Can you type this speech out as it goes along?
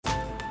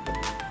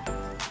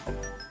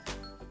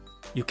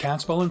You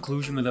Can't Spell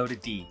Inclusion Without a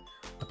D,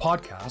 the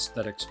podcast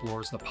that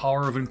explores the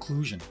power of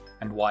inclusion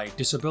and why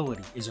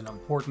disability is an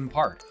important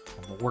part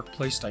of the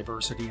workplace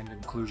diversity and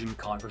inclusion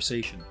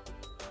conversation.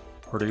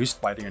 Produced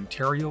by the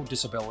Ontario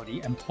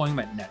Disability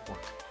Employment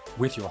Network,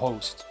 with your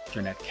hosts,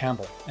 Jeanette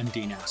Campbell and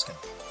Dean Askin.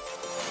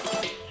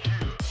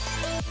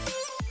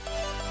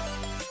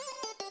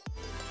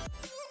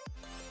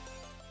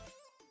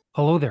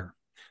 Hello there.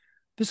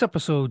 This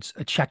episode's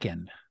a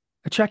check-in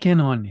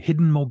on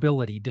hidden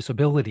mobility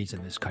disabilities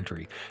in this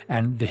country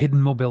and the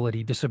Hidden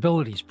Mobility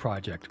Disabilities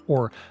Project,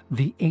 or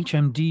the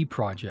HMD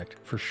Project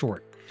for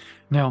short.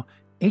 Now,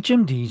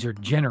 HMDs are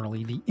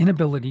generally the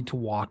inability to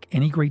walk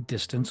any great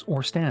distance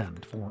or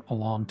stand for a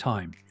long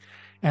time.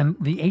 And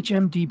the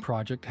HMD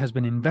Project has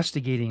been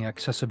investigating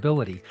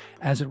accessibility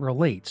as it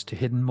relates to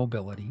hidden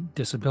mobility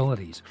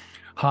disabilities.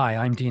 Hi,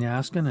 I'm Dean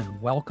Askin,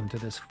 and welcome to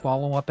this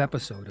follow-up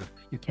episode of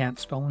You Can't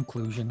Spell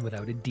Inclusion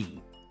Without a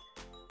D.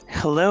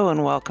 Hello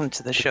and welcome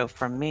to the show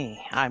from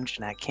me. I'm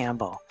Jeanette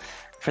Campbell.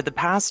 For the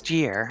past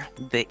year,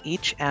 the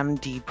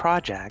HMD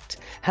Project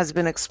has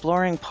been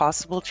exploring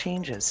possible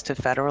changes to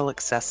federal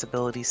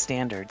accessibility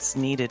standards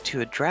needed to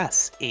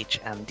address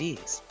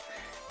HMDs.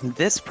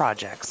 This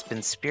project's been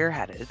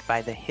spearheaded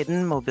by the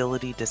Hidden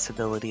Mobility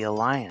Disability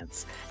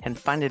Alliance and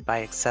funded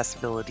by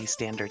Accessibility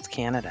Standards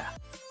Canada.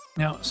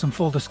 Now, some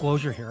full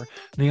disclosure here,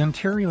 the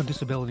Ontario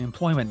Disability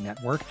Employment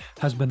Network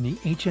has been the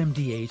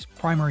HMDA's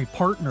primary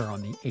partner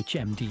on the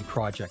HMD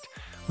project.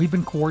 We've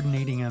been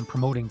coordinating and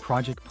promoting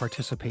project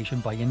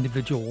participation by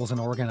individuals and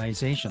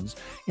organizations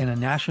in a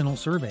national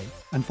survey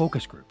and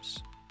focus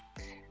groups.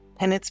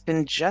 And it's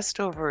been just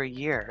over a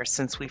year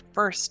since we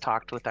first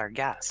talked with our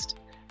guest.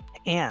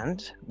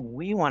 And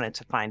we wanted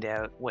to find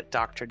out what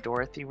Dr.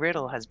 Dorothy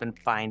Riddle has been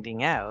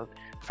finding out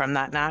from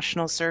that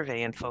national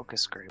survey and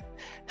focus group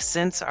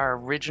since our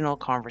original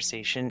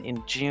conversation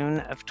in June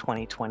of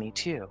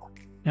 2022.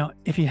 Now,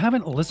 if you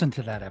haven't listened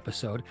to that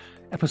episode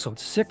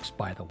 6,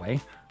 by the way,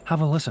 have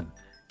a listen.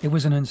 It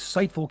was an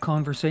insightful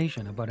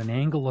conversation about an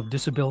angle of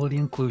disability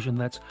inclusion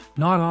that's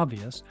not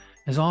obvious,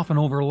 is often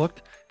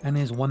overlooked, and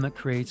is one that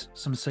creates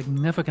some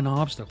significant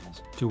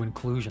obstacles to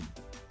inclusion.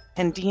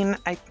 And Dean,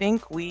 I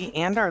think we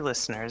and our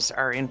listeners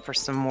are in for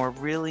some more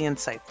really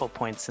insightful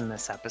points in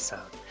this episode.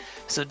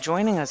 So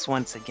joining us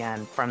once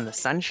again from the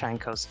Sunshine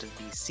Coast of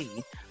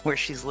BC, where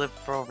she's lived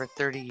for over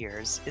 30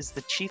 years, is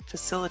the Chief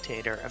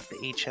Facilitator of the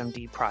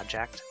HMD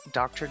Project,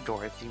 Dr.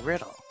 Dorothy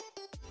Riddle.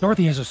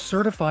 Dorothy is a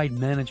certified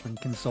management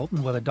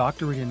consultant with a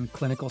doctorate in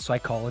clinical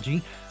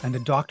psychology and a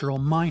doctoral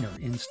minor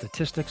in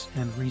statistics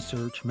and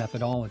research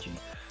methodology.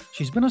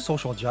 She's been a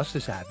social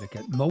justice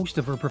advocate most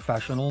of her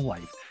professional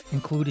life,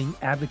 including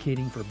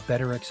advocating for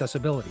better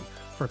accessibility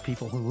for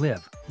people who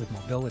live with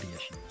mobility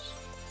issues.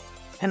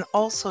 And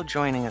also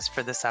joining us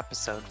for this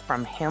episode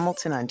from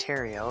Hamilton,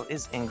 Ontario,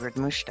 is Ingrid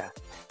Mushta.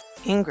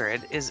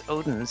 Ingrid is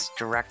Odin's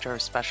Director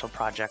of Special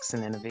Projects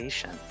and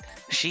Innovation.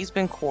 She's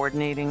been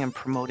coordinating and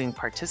promoting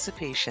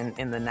participation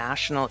in the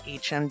National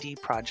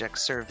HMD Project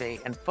survey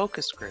and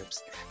focus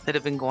groups that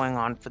have been going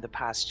on for the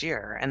past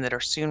year and that are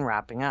soon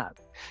wrapping up.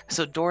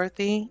 So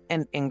Dorothy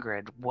and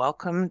Ingrid,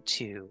 welcome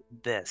to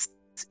this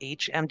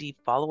HMD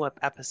follow-up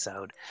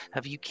episode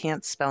of You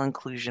Can't Spell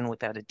Inclusion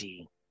Without a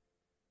D.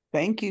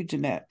 Thank you,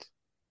 Jeanette.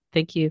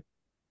 Thank you.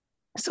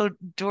 So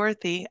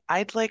Dorothy,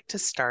 I'd like to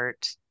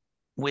start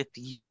with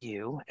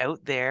you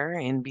out there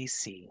in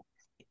BC.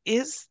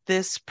 Is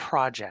this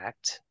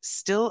project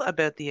still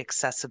about the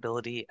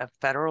accessibility of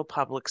federal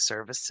public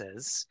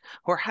services,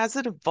 or has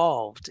it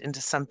evolved into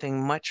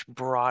something much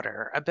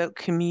broader about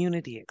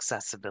community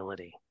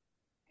accessibility?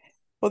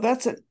 Well,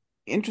 that's an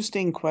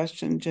interesting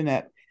question,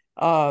 Jeanette.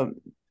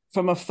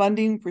 From a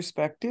funding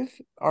perspective,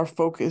 our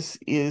focus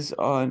is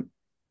on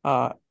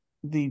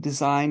the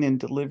design and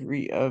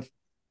delivery of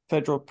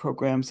federal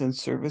programs and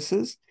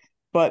services.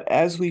 But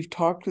as we've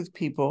talked with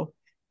people,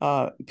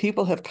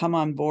 people have come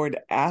on board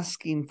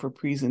asking for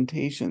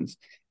presentations.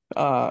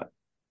 For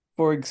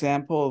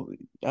example,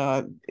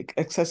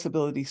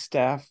 accessibility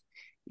staff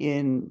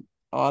in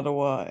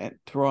Ottawa, and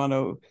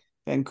Toronto,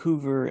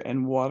 Vancouver,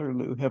 and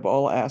Waterloo have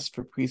all asked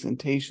for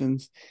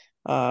presentations.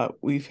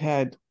 We've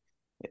had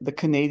the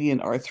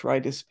Canadian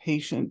Arthritis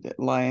Patient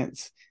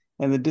Alliance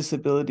and the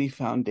Disability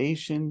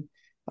Foundation,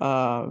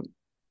 an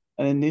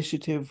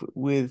initiative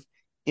with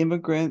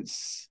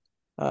immigrants,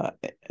 an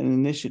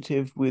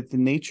initiative with the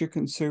Nature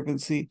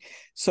Conservancy.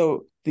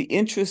 So the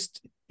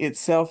interest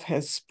itself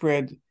has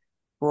spread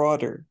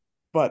broader,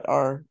 but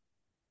our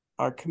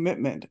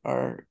commitment,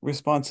 our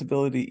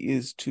responsibility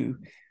is to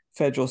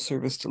federal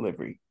service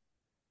delivery.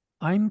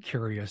 I'm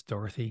curious,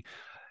 Dorothy,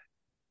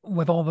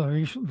 with all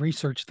the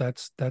research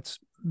that's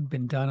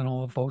been done in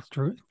all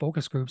the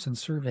focus groups and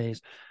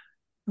surveys,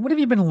 what have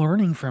you been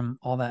learning from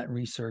all that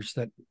research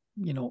that,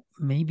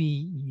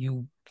 maybe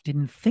you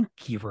didn't think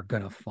you were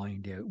going to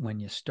find out when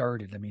you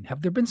started? I mean,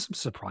 have there been some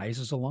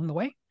surprises along the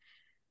way?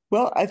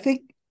 Well, I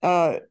think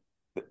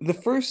the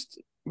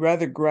first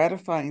rather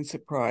gratifying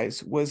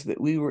surprise was that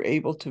we were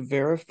able to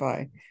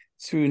verify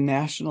through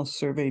national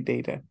survey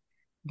data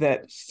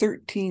that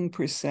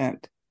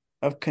 13%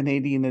 of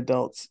Canadian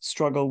adults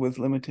struggle with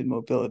limited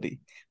mobility,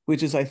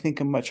 which is, I think,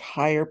 a much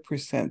higher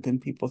percent than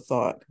people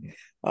thought.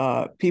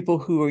 People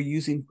who are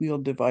using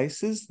wheeled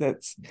devices,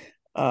 that's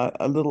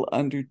a little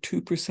under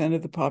 2%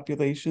 of the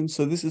population.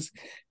 So this is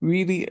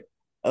really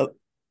a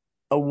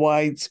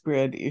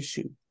widespread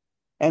issue.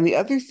 And the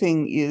other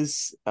thing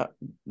is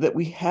that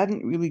we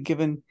hadn't really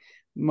given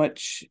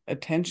much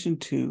attention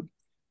to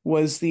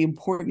was the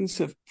importance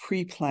of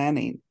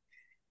pre-planning.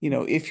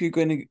 If you're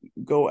going to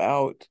go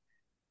out,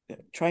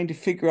 trying to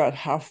figure out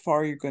how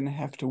far you're going to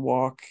have to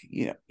walk,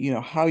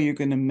 how you're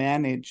going to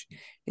manage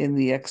in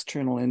the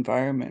external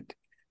environment.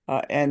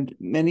 And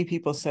many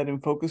people said in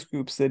focus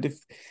groups that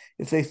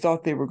if they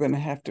thought they were going to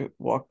have to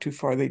walk too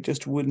far, they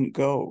just wouldn't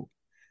go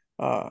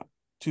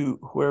to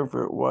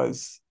wherever it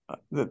was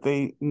that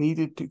they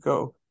needed to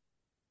go.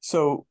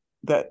 So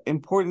that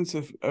importance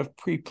of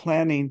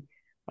pre-planning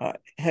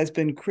has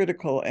been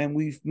critical, and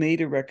we've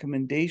made a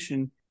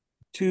recommendation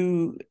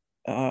to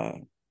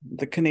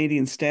the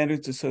Canadian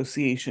Standards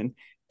Association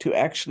to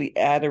actually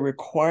add a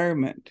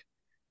requirement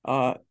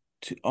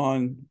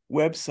on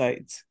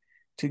websites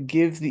to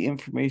give the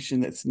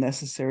information that's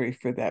necessary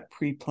for that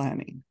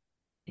pre-planning.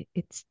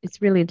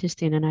 It's really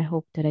interesting, and I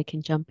hope that I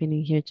can jump in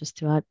here just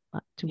to add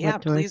to Yeah,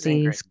 what please,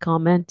 Dorothy Ingrid. is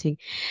commenting.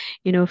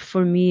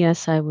 For me,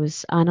 as I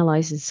was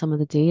analyzing some of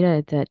the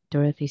data that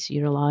Dorothy's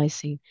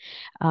utilizing,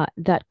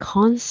 that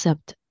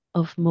concept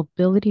of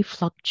mobility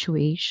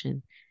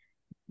fluctuation,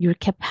 your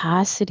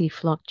capacity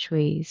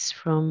fluctuates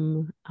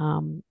from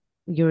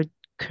your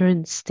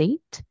current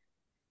state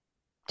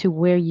to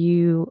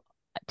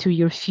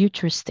your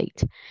future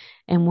state.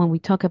 And when we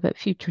talk about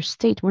future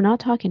state, we're not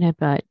talking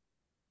about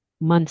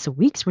months or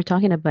weeks, we're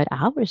talking about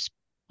hours,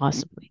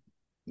 possibly.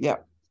 Yeah.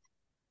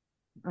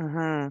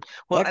 Mm-hmm.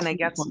 Well, and I Excellent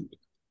guess point.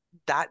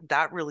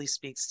 that really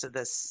speaks to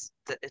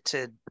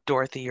to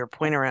Dorothy, your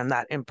point around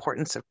that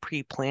importance of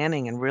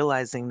pre-planning and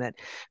realizing that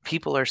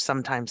people are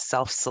sometimes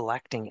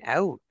self-selecting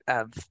out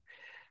of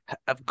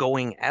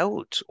going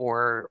out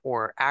or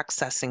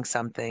accessing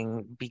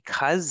something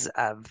because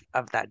of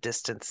that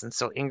distance. And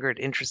so, Ingrid,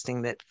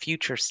 interesting that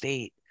future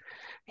state,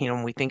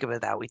 when we think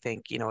about that, we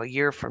think, a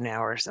year from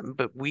now or something,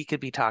 but we could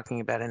be talking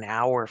about an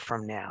hour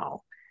from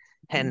now.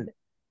 And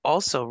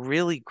also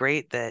really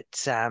great that,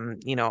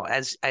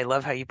 as I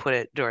love how you put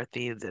it,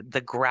 Dorothy,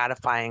 the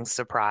gratifying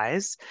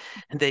surprise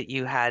that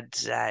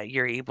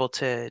you're able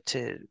to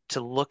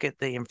look at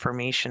the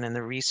information and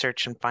the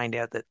research and find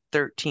out that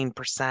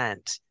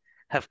 13%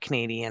 of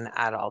Canadian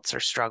adults are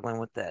struggling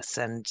with this.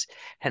 And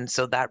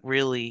so that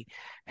really,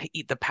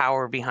 the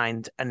power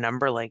behind a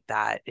number like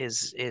that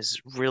is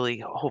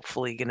really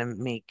hopefully going to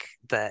make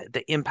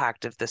the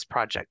impact of this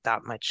project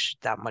that much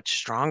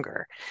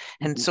stronger.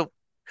 And so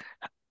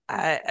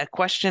a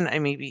question,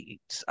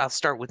 I'll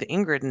start with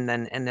Ingrid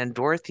and then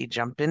Dorothy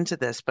jump into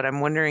this, but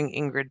I'm wondering,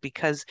 Ingrid,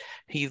 because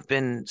you've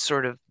been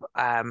sort of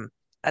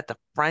at the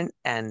front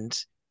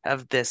end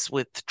of this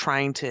with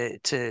trying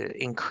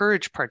to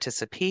encourage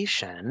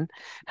participation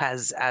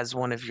as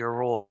one of your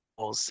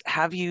roles,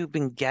 have you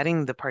been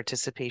getting the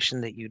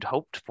participation that you'd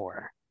hoped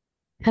for?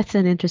 That's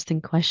an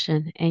interesting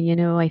question. And,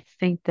 I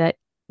think that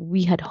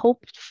we had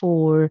hoped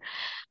for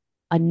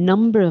a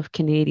number of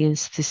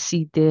Canadians to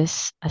see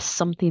this as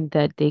something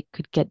that they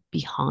could get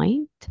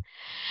behind.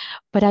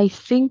 But I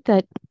think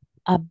that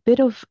a bit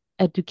of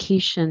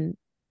education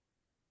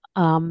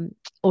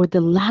or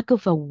the lack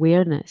of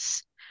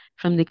awareness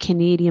from the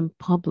Canadian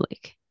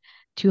public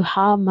to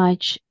how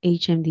much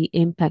HMD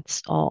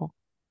impacts all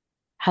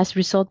has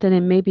resulted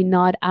in maybe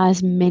not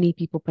as many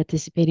people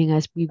participating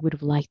as we would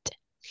have liked.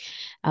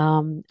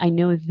 I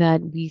know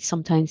that we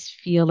sometimes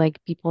feel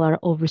like people are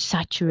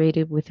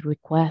oversaturated with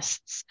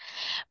requests,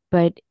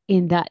 but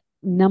in that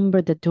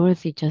number that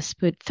Dorothy just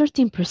put,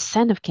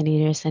 13% of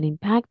Canadians are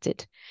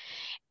impacted.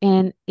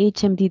 And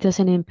HMD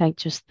doesn't impact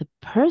just the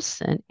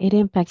person, it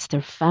impacts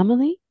their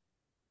family,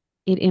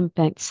 it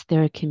impacts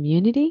their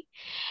community.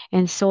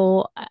 And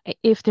so,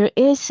 if there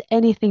is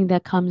anything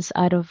that comes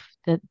out of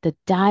the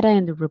data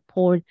and the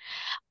report,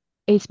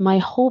 it's my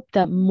hope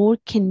that more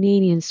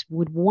Canadians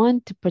would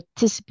want to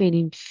participate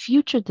in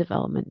future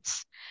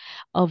developments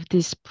of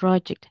this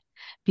project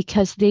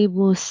because they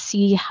will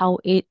see how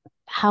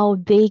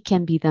they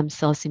can be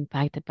themselves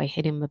impacted by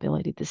hidden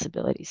mobility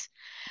disabilities.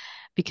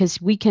 Because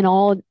we can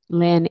all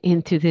land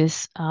into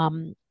this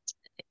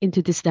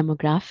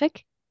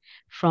demographic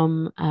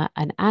from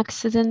an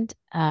accident,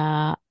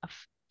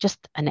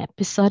 just an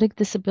episodic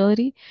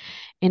disability.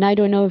 And I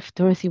don't know if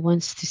Dorothy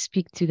wants to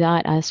speak to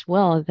that as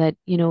well, that,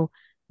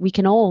 we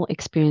can all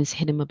experience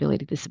hidden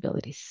mobility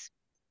disabilities.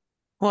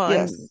 Well,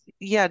 and Yes.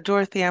 yeah,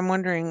 Dorothy, I'm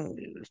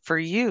wondering for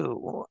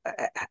you,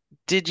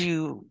 did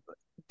you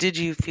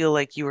feel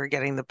like you were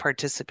getting the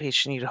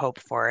participation you'd hoped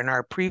for? In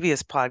our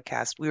previous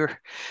podcast,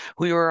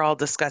 we were all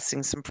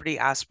discussing some pretty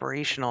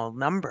aspirational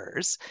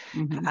numbers.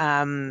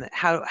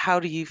 How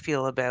do you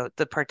feel about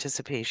the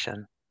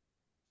participation?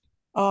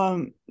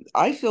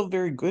 I feel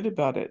very good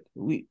about it.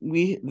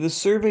 The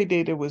survey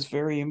data was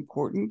very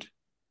important,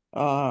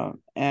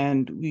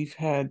 and we've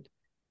had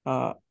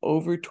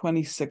over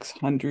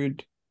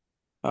 2,600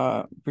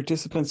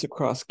 participants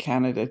across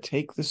Canada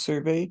take the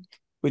survey,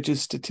 which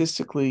is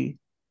statistically,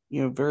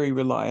 very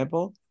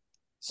reliable.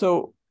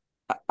 So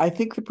I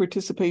think the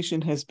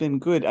participation has been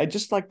good. I'd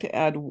just like to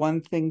add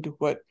one thing to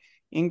what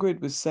Ingrid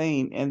was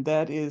saying, and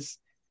that is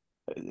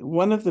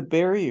one of the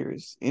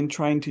barriers in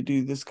trying to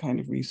do this kind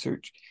of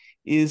research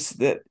is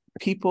that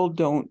people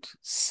don't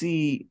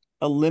see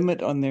a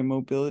limit on their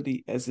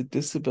mobility as a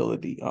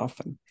disability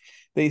often.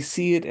 They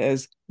see it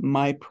as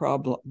my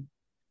problem.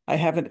 I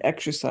haven't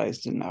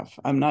exercised enough.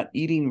 I'm not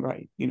eating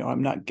right.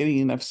 I'm not getting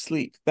enough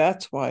sleep.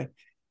 That's why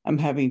I'm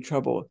having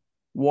trouble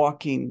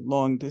walking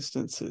long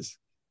distances.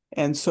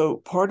 And so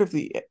part of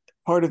the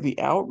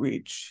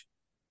outreach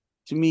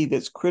to me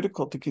that's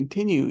critical to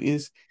continue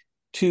is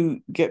to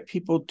get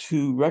people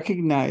to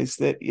recognize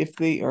that if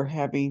they are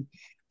having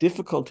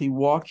difficulty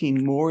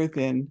walking more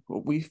than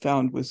what we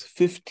found was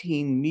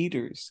 15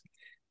 meters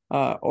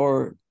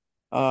or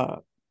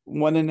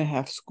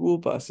 1.5 school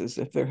buses,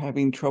 if they're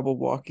having trouble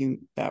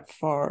walking that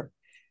far,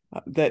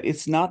 that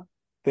it's not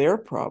their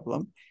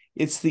problem.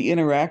 It's the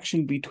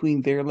interaction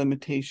between their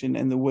limitation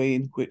and the way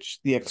in which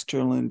the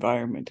external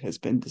environment has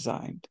been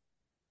designed.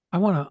 I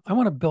want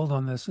to build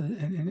on this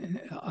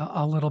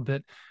a little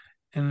bit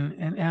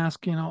and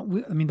ask,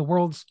 the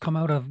world's come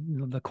out of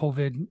the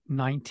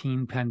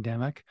COVID-19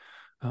 pandemic,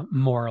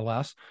 more or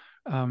less.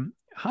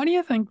 How do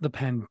you think the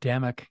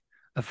pandemic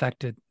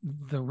affected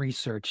the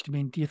research? I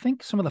mean, do you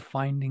think some of the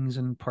findings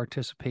and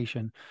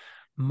participation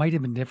might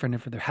have been different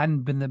if there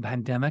hadn't been the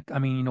pandemic? I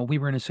mean, we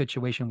were in a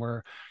situation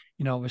where,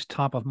 it was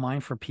top of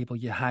mind for people.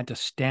 You had to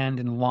stand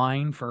in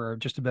line for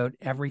just about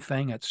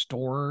everything at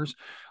stores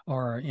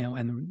or,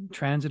 and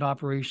transit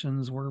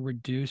operations were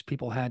reduced.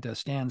 People had to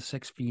stand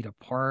 6 feet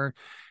apart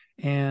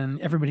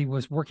and everybody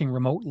was working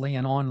remotely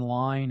and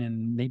online,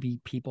 and maybe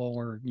people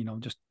were,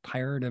 just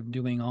tired of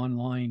doing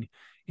online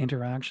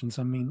interactions.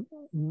 I mean,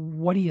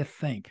 what do you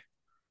think?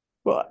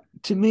 Well,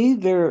 to me,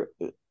 there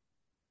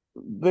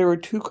are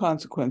two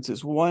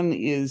consequences. One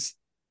is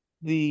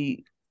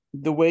the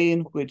way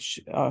in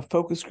which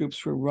focus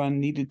groups were run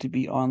needed to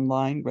be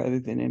online rather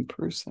than in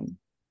person.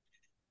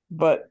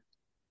 But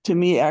to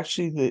me,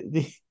 actually,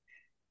 the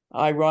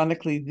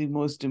ironically, the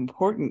most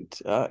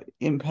important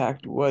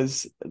impact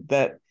was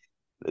that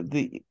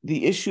the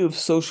issue of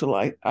social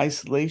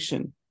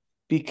isolation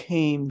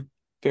became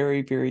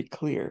very, very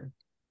clear.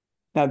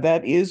 Now,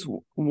 that is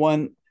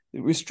one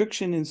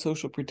restriction in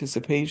social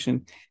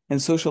participation and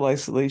social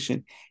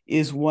isolation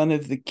is one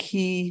of the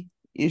key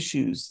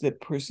issues that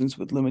persons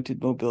with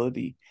limited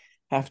mobility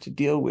have to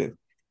deal with.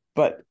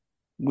 But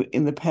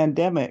in the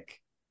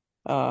pandemic,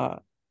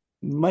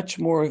 much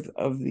more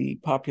of the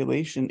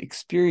population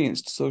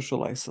experienced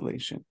social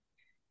isolation.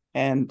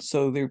 And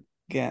so there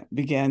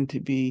began to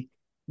be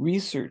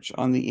research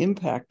on the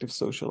impact of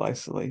social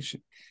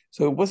isolation.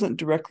 So it wasn't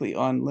directly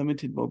on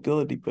limited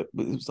mobility, but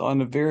it was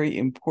on a very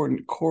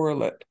important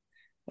correlate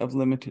of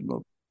limited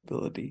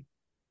mobility.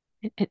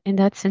 And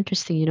that's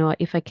interesting.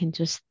 If I can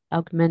just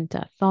augment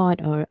that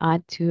thought or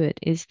add to it,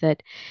 is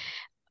that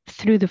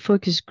through the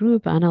focus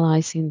group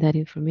analyzing that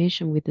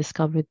information, we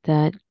discovered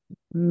that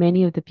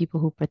many of the people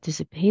who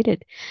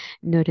participated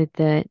noted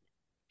that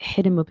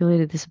hidden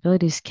mobility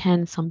disabilities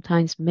can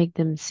sometimes make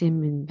them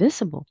seem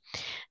invisible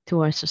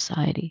to our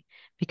society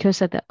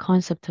because of that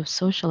concept of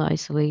social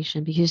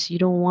isolation, because you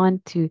don't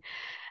want to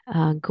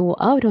go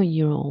out on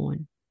your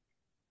own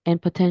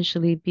and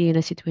potentially be in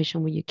a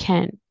situation where you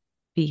can't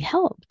be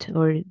helped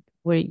or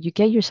where you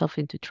get yourself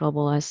into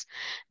trouble, as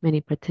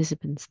many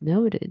participants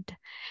noted.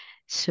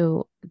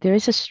 So there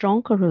is a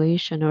strong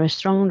correlation or a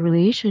strong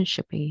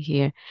relationship in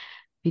here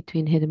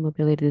between hidden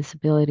mobility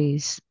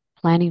disabilities,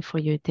 planning for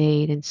your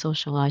date, and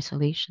social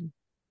isolation.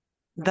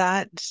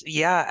 That's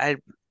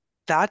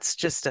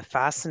just a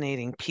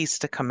fascinating piece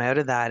to come out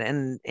of that,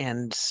 and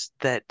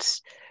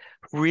that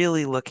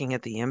really looking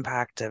at the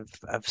impact of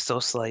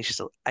social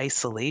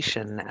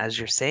isolation, as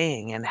you're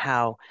saying, and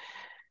how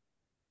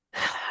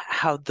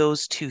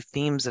those two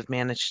themes have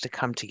managed to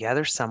come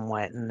together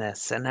somewhat in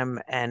this.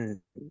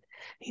 And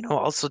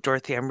also,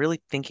 Dorothy, I'm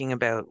really thinking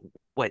about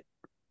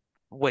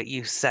what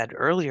you said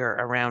earlier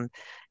around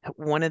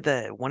one of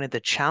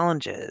the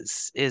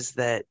challenges is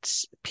that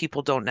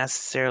people don't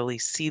necessarily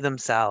see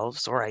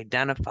themselves or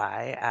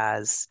identify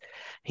as,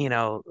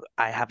 I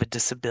have a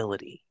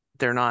disability.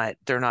 They're not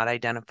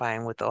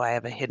identifying with, oh, I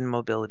have a hidden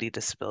mobility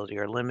disability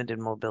or limited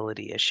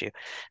mobility issue,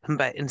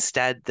 but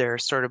instead they're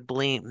sort of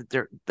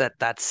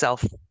that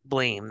self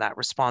blame, that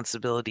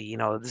responsibility.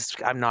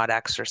 I'm not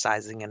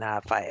exercising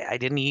enough. I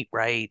didn't eat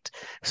right,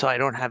 so I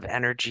don't have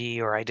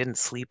energy, or I didn't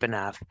sleep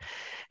enough.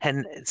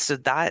 And so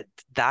that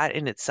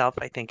in itself,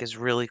 I think, is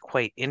really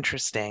quite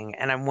interesting.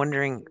 And I'm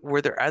wondering,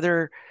 were there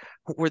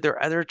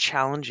other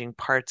challenging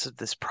parts of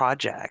this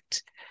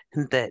project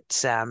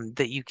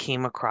that you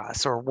came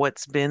across, or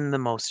what's been the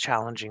most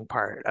challenging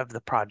part of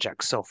the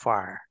project so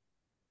far?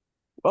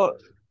 Well,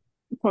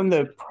 from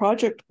the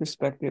project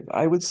perspective,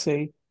 I would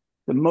say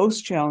the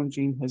most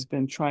challenging has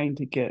been trying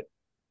to get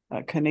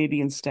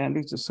Canadian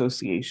Standards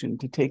Association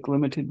to take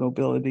limited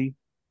mobility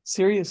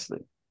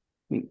seriously.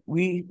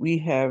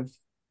 We have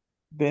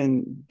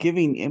been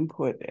giving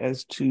input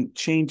as to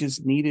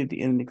changes needed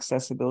in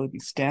accessibility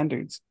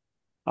standards.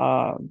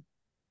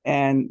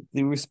 And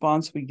the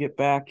response we get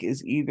back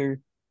is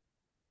either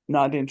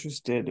not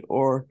interested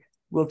or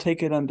we'll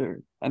take it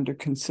under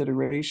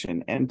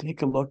consideration and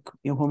take a look.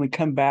 When we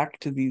come back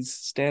to these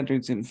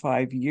standards in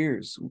 5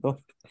 years,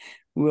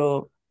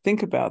 we'll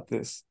think about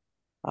this.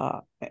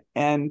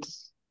 And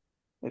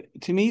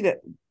to me, that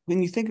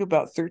when you think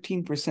about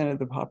 13% of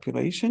the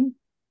population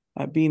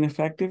being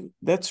effective,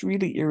 that's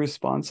really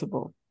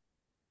irresponsible.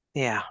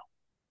 Yeah.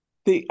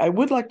 I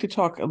would like to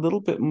talk a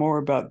little bit more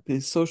about the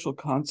social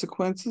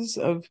consequences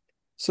of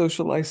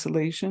social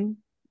isolation,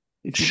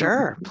 if you don't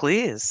Sure, mind.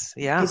 please.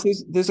 Yeah.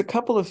 Because there's a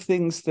couple of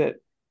things that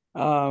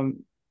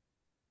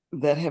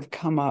that have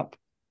come up.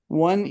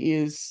 One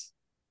is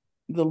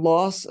the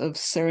loss of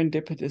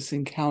serendipitous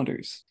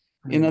encounters.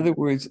 In other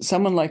words,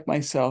 someone like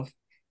myself,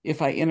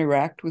 if I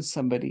interact with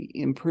somebody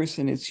in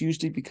person, it's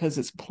usually because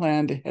it's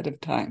planned ahead of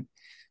time.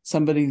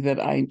 Somebody that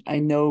I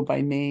know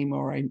by name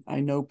or I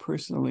know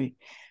personally.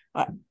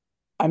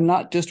 I'm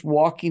not just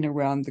walking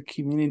around the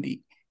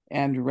community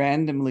and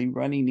randomly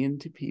running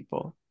into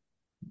people.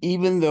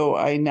 Even though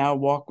I now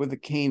walk with a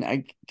cane,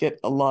 I get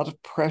a lot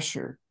of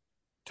pressure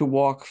to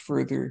walk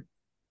further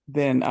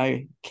than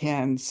I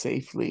can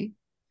safely.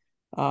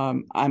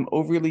 I'm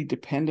overly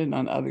dependent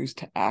on others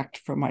to act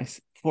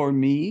for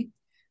me,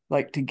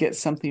 like to get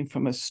something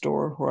from a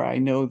store where I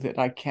know that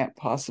I can't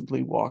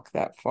possibly walk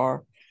that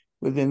far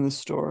within the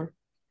store.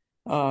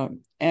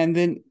 And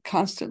then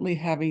constantly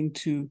having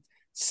to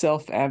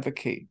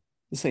self-advocate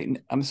to say,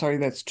 I'm sorry,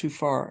 that's too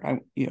far.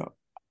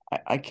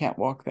 I can't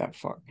walk that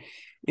far.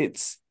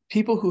 It's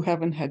people who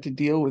haven't had to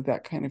deal with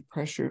that kind of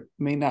pressure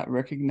may not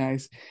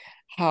recognize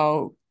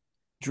how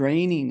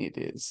draining it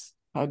is,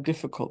 how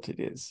difficult it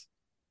is.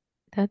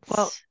 Well,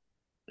 That's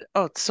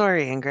oh,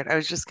 sorry, Ingrid. I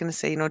was just going to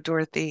say,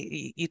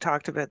 Dorothy, you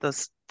talked about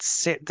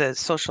the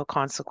social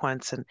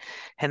consequence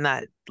and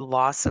that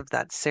loss of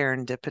that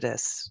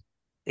serendipitous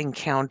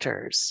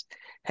encounters.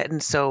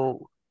 And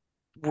so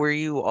were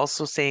you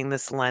also saying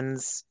this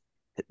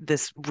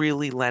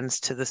really lends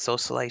to the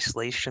social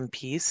isolation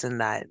piece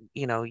and that,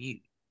 you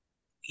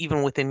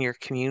even within your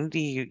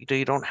community,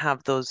 you don't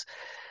have those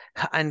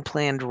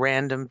unplanned,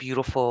 random,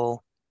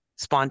 beautiful,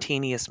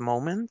 spontaneous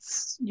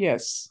moments?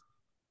 Yes,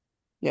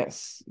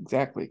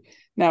 exactly.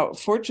 Now,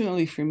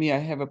 fortunately for me, I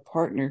have a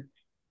partner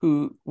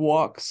who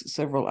walks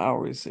several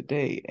hours a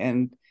day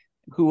and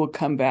who will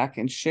come back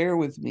and share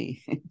with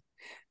me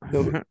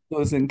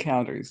those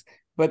encounters,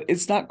 but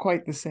it's not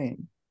quite the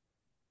same.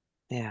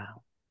 Yeah.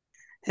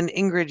 And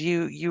Ingrid,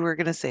 you were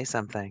going to say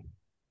something.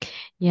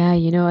 Yeah,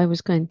 I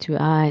was going to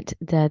add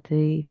that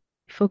the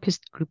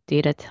focused group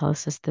data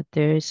tells us that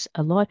there's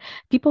a lot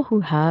people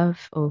who have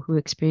or who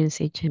experience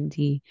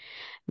HMD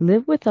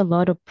live with a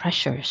lot of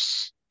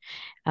pressures.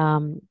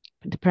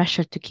 The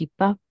pressure to keep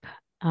up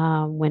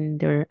when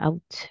they're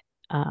out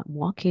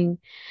walking,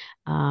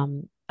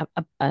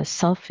 a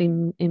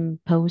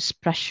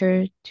self-imposed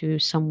pressure to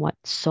somewhat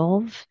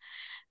solve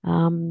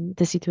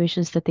the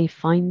situations that they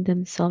find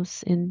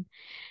themselves in.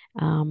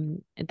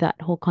 That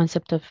whole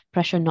concept of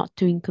pressure not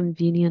to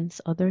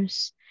inconvenience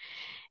others.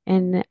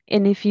 And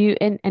if you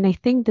and I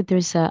think that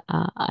there's a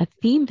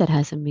theme that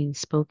hasn't been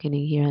spoken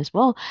in here as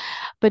well,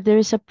 but there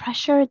is a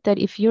pressure that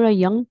if you're a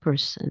young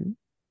person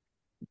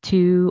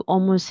to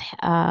almost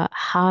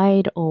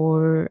hide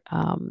or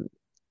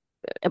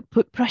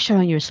put pressure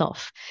on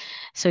yourself.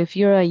 So if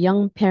you're a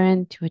young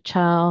parent to a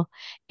child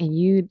and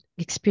you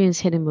experience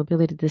hidden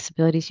mobility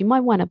disabilities, you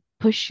might want to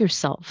push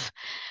yourself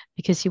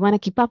because you want to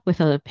keep up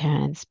with other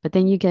parents, but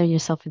then you get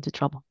yourself into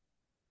trouble.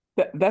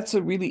 That's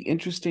a really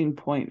interesting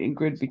point,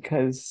 Ingrid,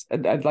 because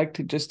I'd like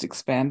to just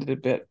expand it a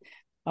bit.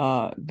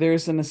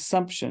 There's an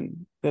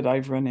assumption that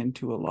I've run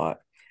into a lot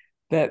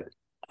that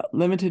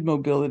limited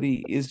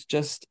mobility is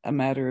just a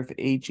matter of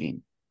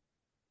aging.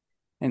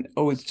 And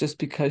it's just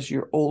because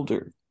you're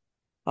older.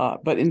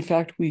 But in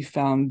fact, we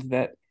found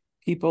that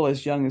people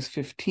as young as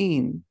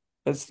 15,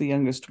 that's the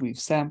youngest we've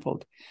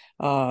sampled,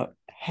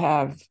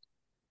 have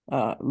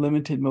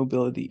limited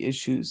mobility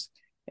issues.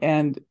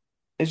 And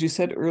as you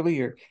said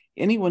earlier,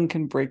 anyone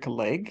can break a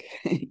leg,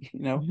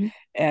 Mm-hmm.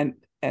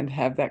 and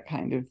have that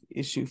kind of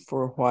issue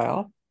for a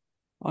while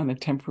on a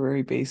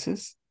temporary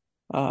basis.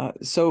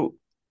 So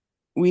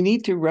we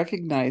need to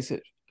recognize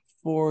it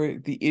for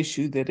the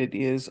issue that it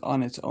is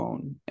on its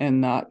own and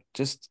not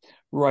just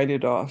write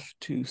it off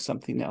to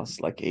something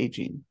else like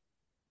aging.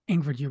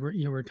 Ingrid,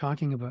 you were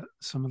talking about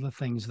some of the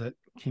things that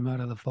came out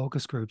of the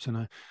focus groups,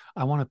 and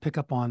I want to pick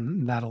up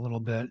on that a little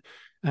bit.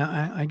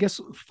 I guess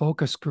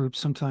focus groups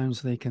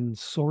sometimes they can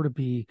sort of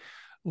be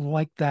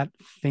like that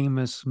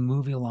famous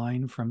movie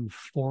line from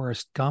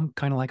Forrest Gump,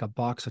 kind of like a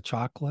box of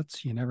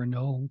chocolates. You never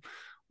know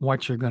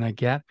what you're going to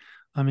get.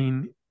 I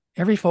mean,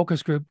 every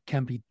focus group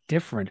can be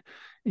different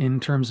in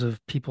terms of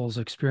people's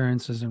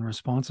experiences and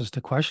responses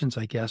to questions,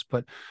 I guess,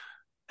 but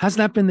Has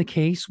that been the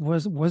case?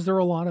 Was there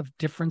a lot of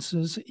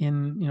differences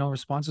in,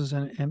 responses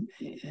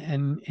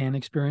and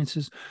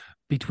experiences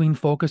between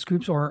focus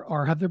groups,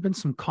 or have there been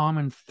some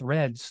common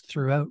threads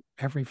throughout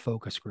every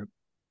focus group?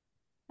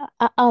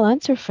 I'll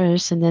answer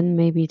first, and then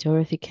maybe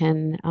Dorothy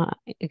can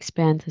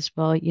expand as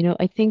well.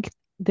 I think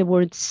the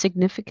word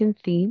significant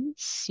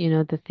themes,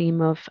 the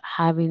theme of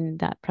having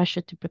that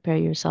pressure to prepare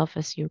yourself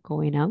as you're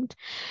going out,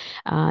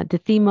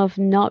 the theme of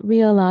not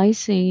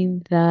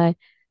realizing that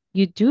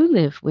you do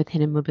live with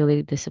hidden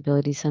mobility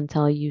disabilities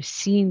until you've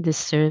seen the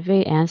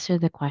survey, answer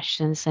the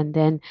questions, and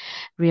then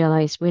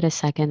realize, wait a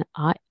second,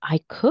 I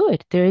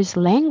could. There is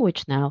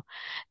language now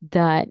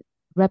that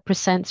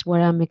represents what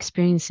I'm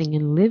experiencing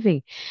and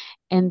living.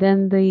 And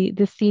then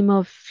the theme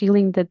of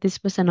feeling that this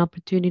was an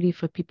opportunity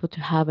for people to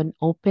have an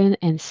open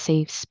and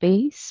safe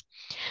space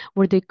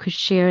where they could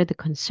share the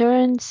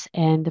concerns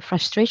and the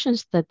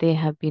frustrations that they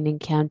have been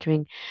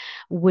encountering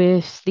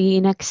with the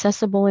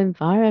inaccessible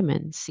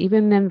environments,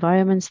 even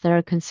environments that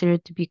are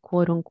considered to be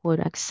quote unquote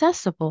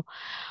accessible.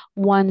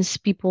 Once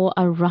people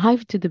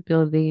arrive to the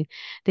building,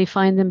 they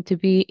find them to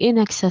be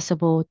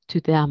inaccessible to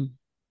them.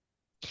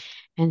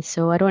 And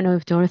so I don't know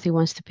if Dorothy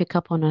wants to pick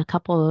up on a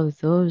couple of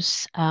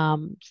those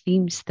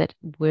themes that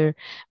were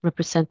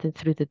represented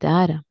through the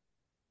data.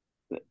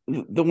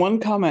 The one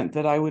comment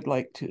that I would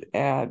like to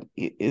add,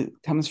 it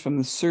comes from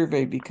the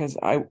survey, because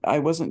I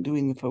wasn't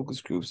doing the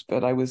focus groups,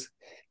 but I was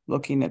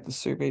looking at the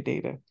survey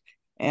data.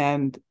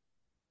 And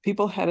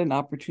people had an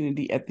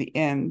opportunity at the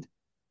end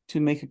to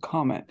make a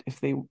comment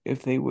if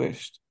they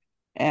wished.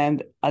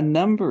 And a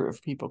number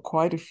of people,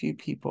 quite a few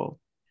people,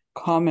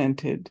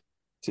 commented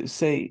to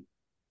say,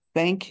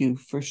 thank you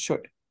for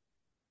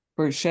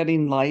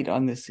shedding light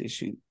on this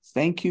issue.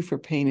 Thank you for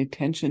paying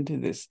attention to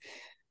this.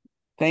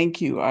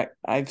 Thank you.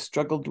 I've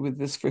struggled with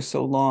this for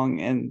so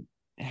long and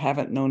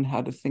haven't known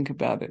how to think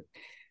about it.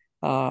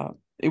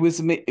 It was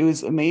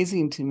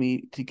amazing to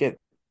me to get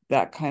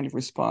that kind of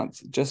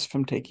response just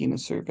from taking a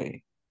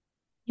survey.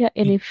 Yeah,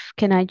 and if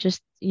can I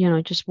just,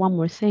 just one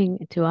more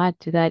thing to add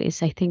to that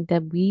is I think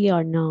that we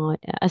are not,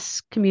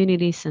 as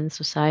communities and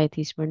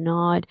societies, we're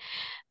not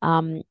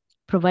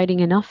providing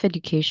enough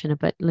education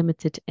about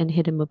limited and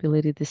hidden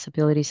mobility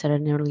disabilities at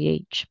an early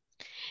age.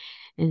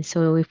 And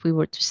so if we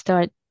were to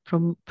start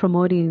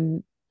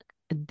promoting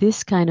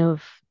this kind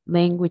of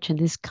language and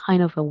this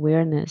kind of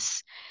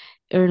awareness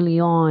early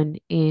on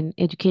in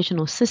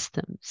educational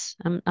systems,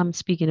 I'm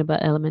speaking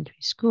about elementary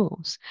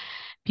schools,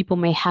 people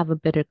may have a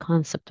better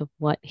concept of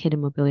what hidden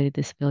mobility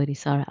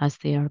disabilities are as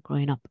they are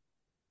growing up.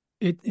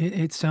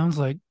 It sounds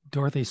like,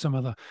 Dorothy, some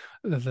of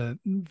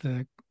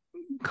the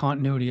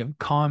continuity of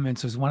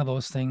comments is one of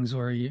those things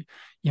where you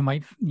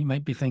might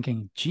be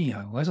thinking, gee,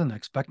 I wasn't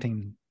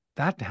expecting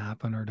that to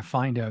happen or to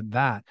find out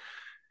that.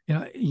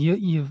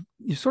 You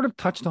sort of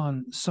touched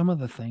on some of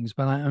the things,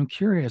 but I'm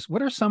curious,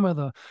 what are some of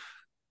the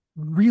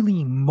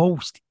really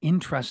most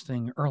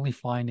interesting early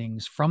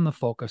findings from the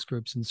focus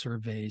groups and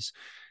surveys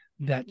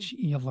that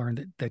you've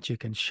learned that you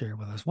can share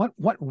with us?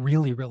 What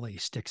really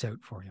sticks out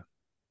for you?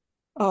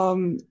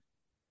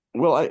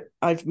 Well,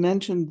 I've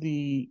mentioned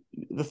the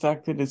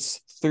fact that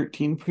it's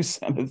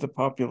 13% of the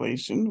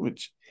population,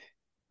 which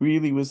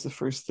really was the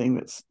first thing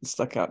that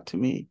stuck out to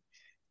me.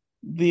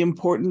 The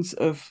importance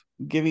of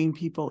giving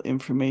people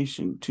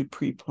information to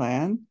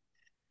pre-plan.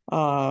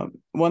 One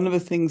of the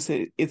things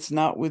that it's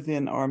not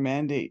within our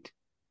mandate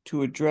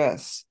to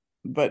address,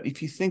 but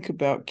if you think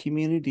about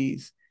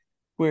communities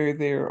where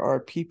there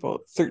are people,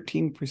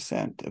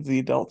 13% of the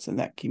adults in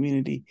that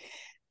community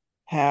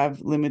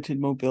have limited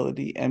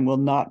mobility and will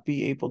not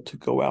be able to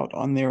go out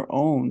on their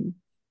own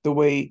the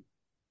way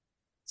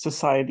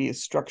society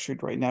is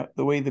structured right now,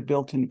 the way the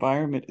built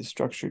environment is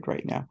structured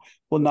right now,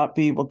 will not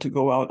be able to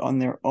go out on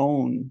their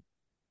own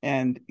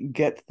and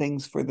get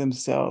things for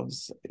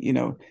themselves,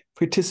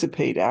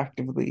 participate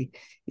actively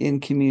in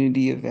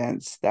community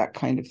events, that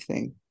kind of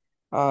thing.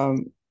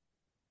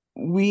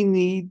 We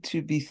need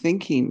to be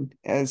thinking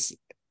as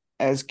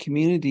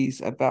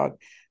communities about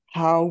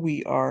how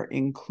we are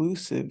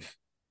inclusive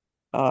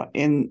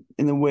in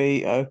the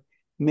way of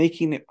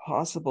making it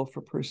possible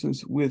for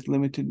persons with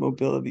limited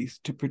mobilities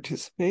to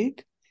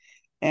participate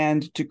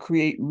and to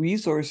create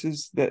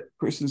resources that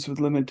persons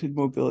with limited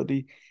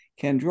mobility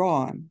can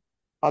draw on.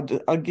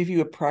 I'll give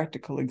you a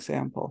practical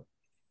example.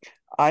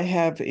 I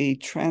have a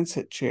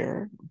transit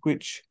chair,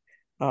 which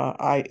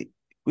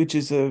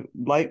is a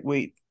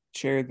lightweight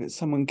chair that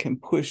someone can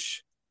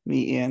push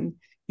me in.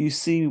 You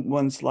see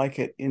ones like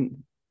it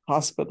in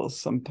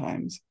hospitals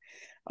sometimes.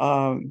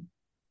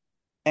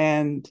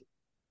 And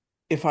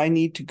if I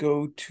need to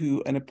go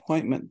to an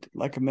appointment,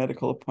 like a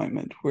medical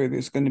appointment, where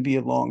there's going to be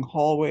a long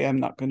hallway, I'm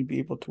not going to be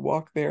able to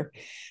walk there.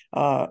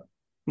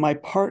 My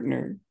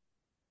partner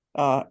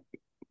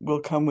will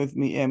come with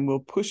me and will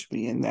push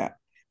me in that.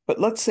 But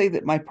let's say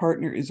that my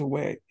partner is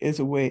away,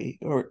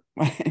 or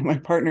my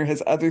partner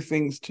has other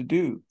things to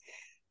do.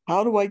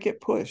 How do I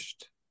get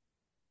pushed?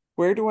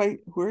 Where do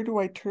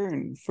I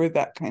turn for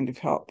that kind of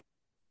help?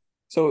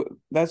 So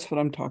that's what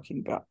I'm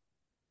talking about.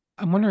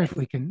 I'm wondering if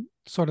we can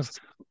sort of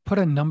put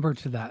a number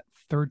to that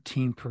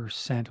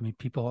 13%. I mean,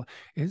 people,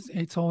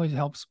 it's always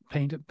helps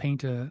paint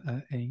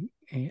an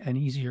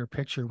easier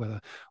picture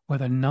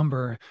with a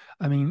number.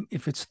 I mean,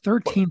 if it's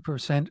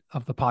 13%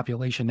 of the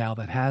population now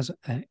that has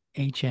an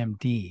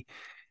HMD,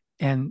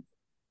 and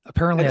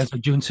apparently That's as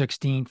of June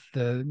 16th,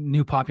 the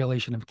new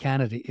population of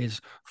Canada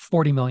is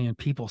 40 million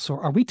people. So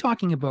are we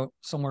talking about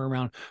somewhere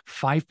around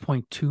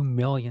 5.2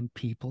 million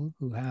people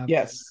who have?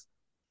 yes,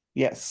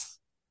 yes,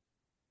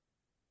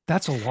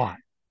 That's a lot.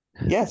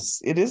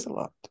 yes, it is a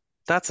lot.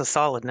 That's a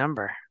solid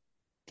number.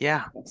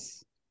 Yeah.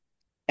 Yes.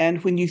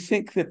 And when you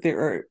think that there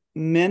are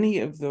many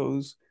of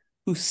those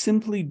who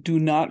simply do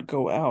not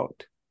go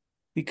out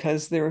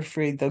because they're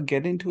afraid they'll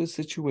get into a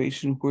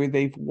situation where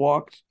they've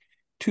walked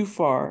too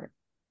far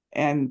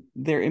and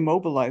they're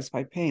immobilized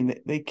by pain,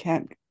 that they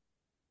can't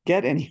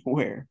get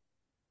anywhere.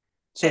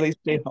 So Eh, they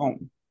stay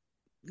home.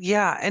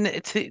 Yeah, and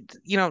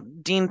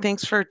Dean,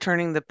 thanks for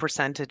turning the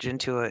percentage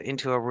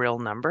into a real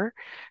number.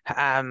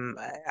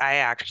 I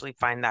actually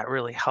find that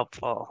really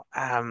helpful.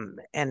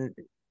 And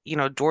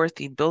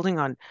Dorothy, building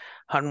on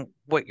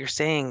what you're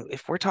saying,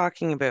 if we're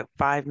talking about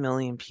 5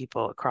 million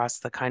people across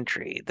the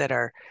country that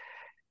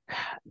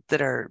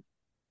are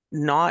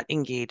not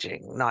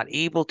engaging, not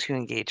able to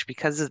engage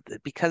because of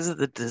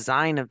the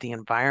design of the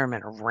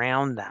environment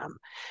around them.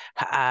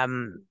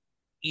 Um,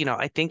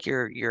 I think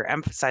you're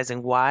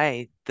emphasizing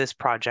why this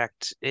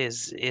project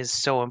is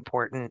so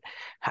important.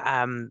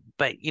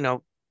 But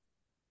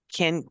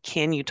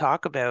can you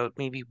talk about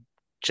maybe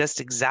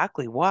just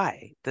exactly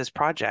why this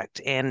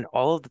project and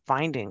all of the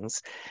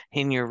findings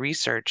in your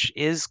research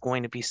is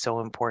going to be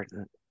so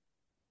important?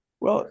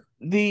 Well,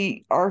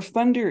 our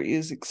funder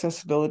is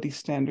Accessibility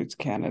Standards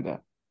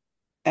Canada.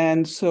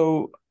 And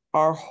so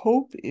our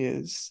hope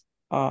is,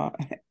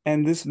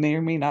 and this may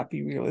or may not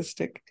be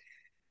realistic,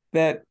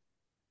 that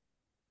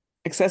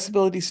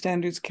Accessibility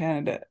Standards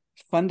Canada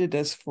funded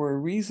us for a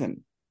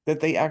reason, that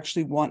they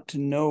actually want to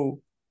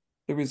know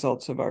the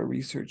results of our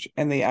research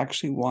and they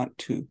actually want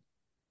to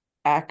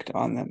act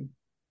on them.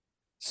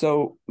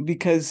 So,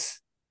 because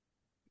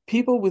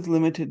people with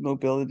limited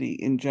mobility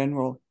in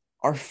general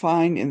are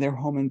fine in their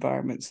home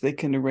environments, they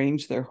can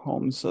arrange their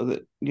homes so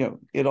that,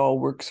 it all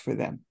works for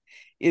them.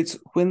 It's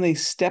when they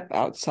step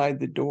outside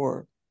the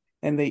door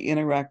and they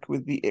interact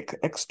with the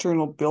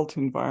external built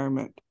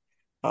environment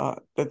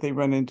that they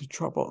run into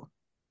trouble.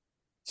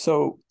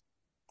 So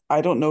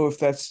I don't know if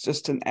that's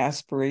just an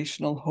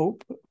aspirational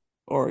hope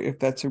or if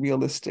that's a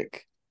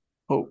realistic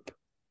hope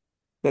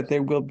that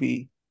there will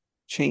be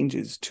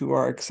changes to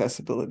our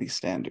accessibility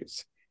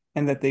standards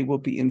and that they will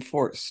be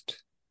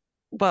enforced.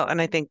 Well,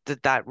 and I think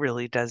that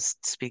really does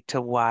speak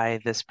to why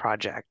this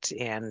project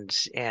and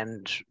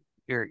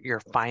your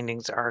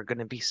findings are going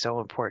to be so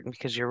important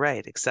because you're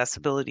right.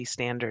 Accessibility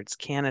Standards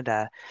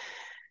Canada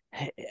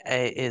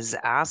is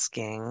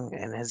asking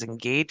and has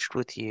engaged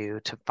with you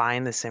to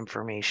find this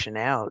information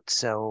out.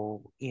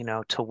 So,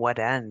 to what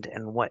end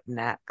and what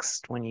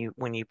next when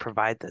you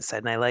provide this.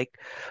 And I like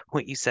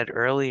what you said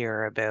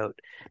earlier about,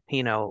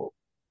 you know,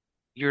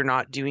 you're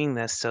not doing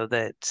this so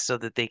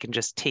that they can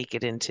just take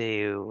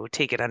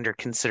it under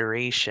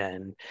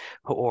consideration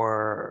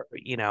or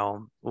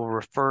will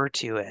refer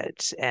to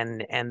it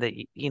and that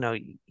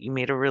you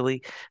made a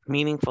really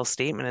meaningful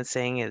statement in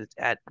saying it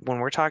at when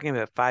we're talking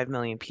about 5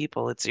 million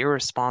people, it's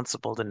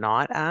irresponsible to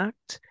not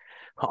act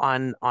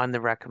on the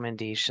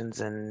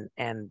recommendations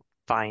and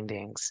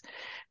findings.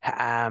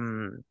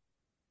 um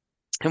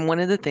and one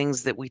of the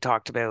things that we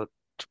talked about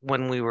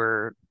when we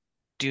were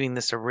doing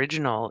this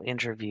original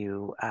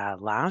interview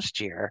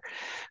last year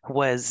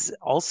was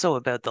also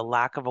about the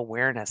lack of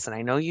awareness. And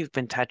I know you've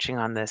been touching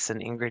on this, and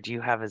Ingrid,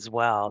 you have as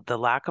well, the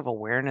lack of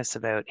awareness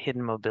about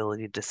hidden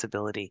mobility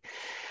disability.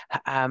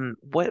 Um,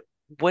 what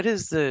what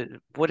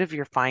have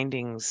your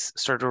findings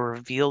sort of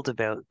revealed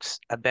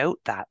about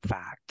that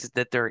fact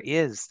that there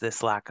is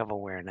this lack of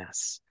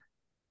awareness?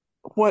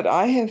 What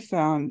I have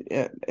found,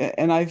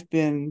 and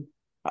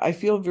I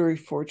feel very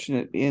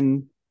fortunate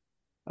in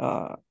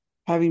uh,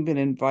 having been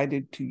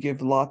invited to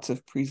give lots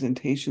of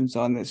presentations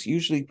on this.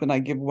 Usually, when I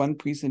give one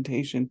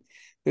presentation,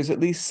 there's at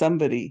least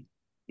somebody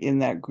in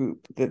that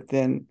group that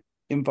then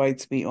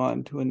invites me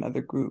on to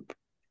another group.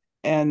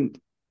 And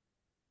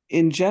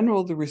in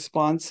general, the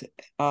response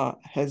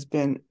has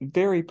been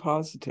very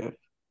positive.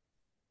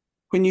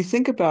 When you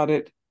think about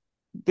it,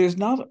 there's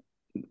not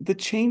the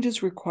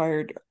changes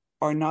required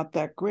are not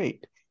that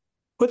great.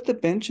 Put the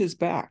benches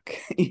back,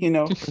 Mhm. in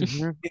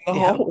the Yeah.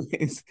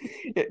 hallways.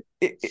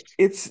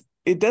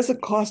 It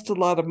doesn't cost a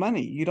lot of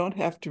money. You don't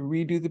have to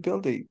redo the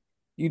building.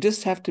 You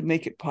just have to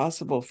make it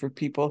possible for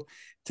people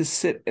to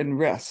sit and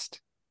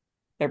rest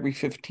every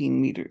 15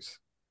 meters.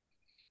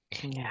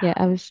 Yeah, Yeah.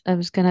 I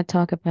was gonna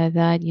talk about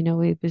that.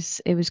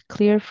 It was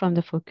clear from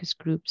the focus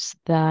groups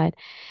that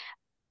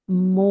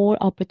more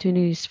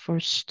opportunities for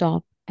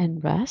stop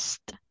and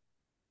rest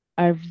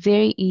are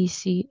very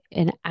easy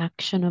and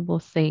actionable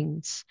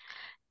things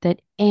that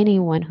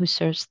anyone who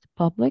serves the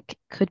public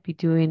could be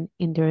doing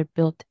in their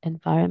built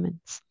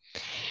environments.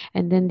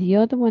 And then the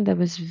other one that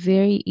was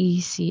very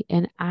easy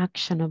and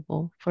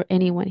actionable for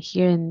anyone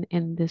here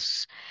in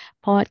this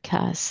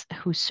podcast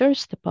who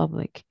serves the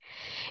public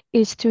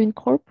is to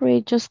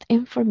incorporate just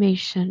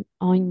information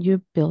on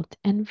your built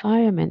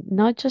environment,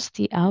 not just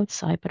the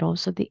outside, but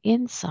also the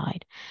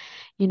inside.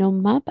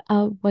 Map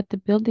out what the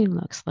building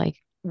looks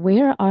like.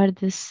 Where are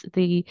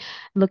the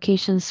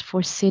locations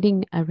for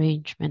seating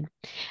arrangement?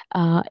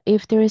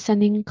 If there is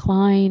an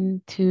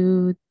incline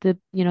to the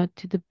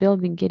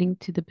building, getting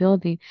to the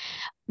building,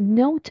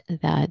 note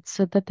that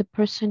so that the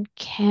person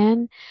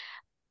can,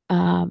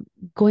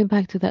 going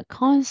back to that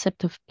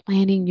concept of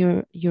planning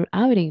your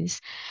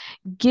outings,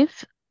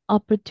 give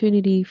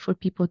opportunity for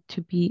people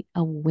to be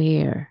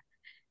aware.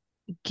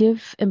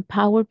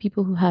 Empower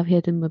people who have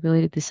hidden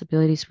mobility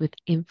disabilities with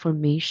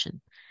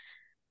information.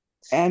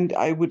 And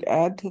I would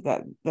add to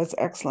that, that's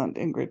excellent,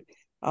 Ingrid.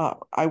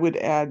 I would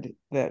add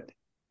that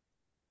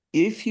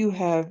if you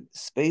have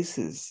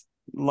spaces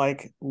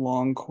like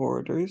long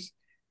corridors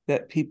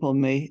that people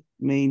may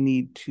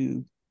need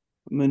to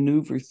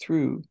maneuver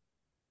through,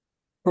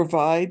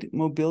 provide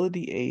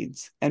mobility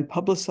aids and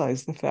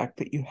publicize the fact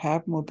that you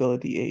have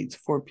mobility aids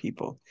for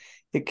people.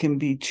 It can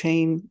be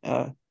cane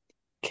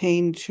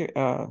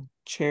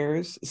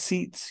chairs,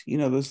 seats,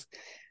 those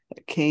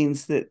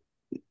canes that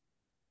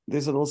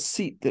there's a little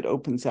seat that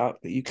opens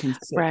out that you can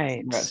sit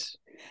Right. and rest.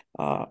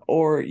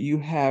 Or you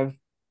have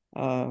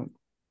the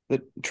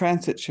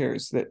transit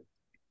chairs that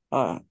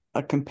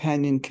a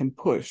companion can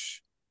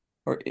push,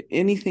 or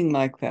anything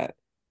like that,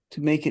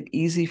 to make it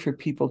easy for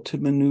people to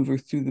maneuver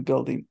through the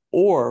building.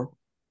 Or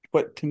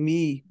what to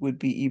me would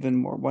be even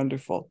more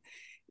wonderful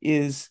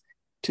is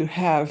to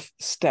have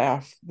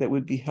staff that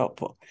would be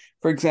helpful.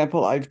 For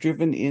example, I've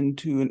driven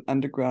into an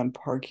underground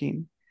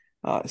parking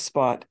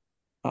spot,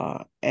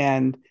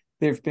 and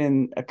there've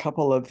been a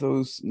couple of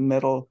those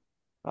metal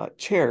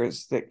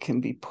chairs that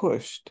can be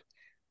pushed.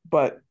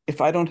 But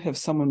if I don't have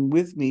someone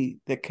with me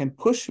that can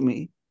push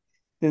me,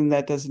 then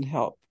that doesn't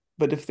help.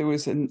 But if there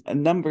was a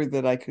number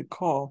that I could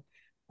call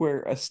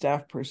where a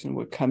staff person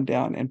would come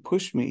down and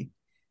push me,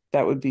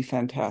 that would be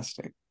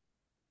fantastic.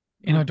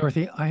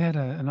 Dorothy, I had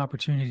an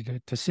opportunity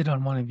to sit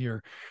on one of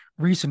your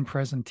recent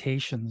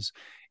presentations,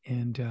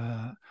 and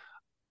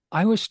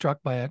I was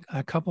struck by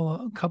a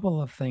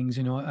couple of things.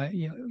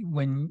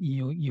 When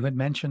you had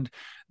mentioned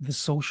the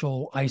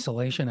social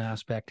isolation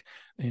aspect,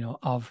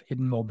 of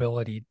hidden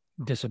mobility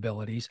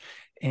disabilities,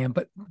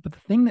 but the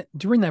thing that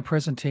during that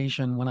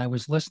presentation, when I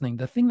was listening,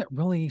 the thing that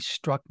really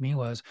struck me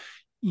was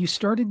you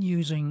started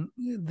using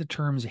the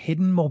terms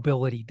hidden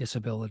mobility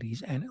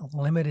disabilities and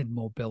limited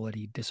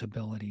mobility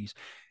disabilities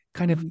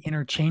kind of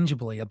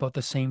interchangeably about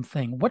the same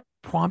thing. What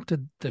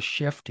prompted the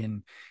shift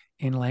in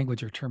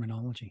language or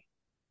terminology?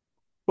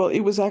 Well,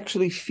 it was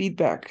actually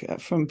feedback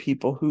from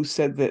people who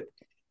said that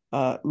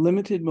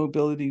limited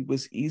mobility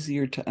was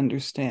easier to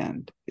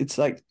understand. It's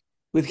like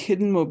with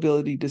hidden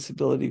mobility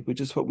disability, which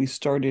is what we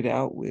started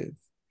out with,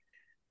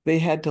 they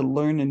had to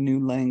learn a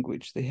new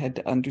language. They had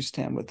to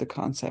understand what the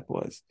concept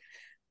was.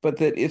 But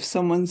that if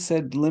someone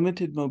said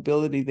limited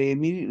mobility, they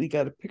immediately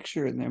got a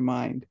picture in their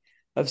mind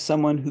of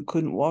someone who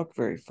couldn't walk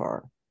very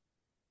far.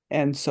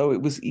 And so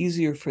it was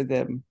easier for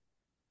them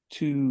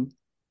to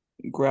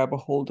grab a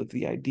hold of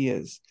the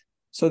ideas.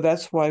 So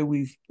that's why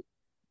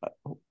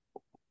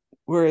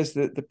whereas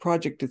the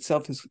project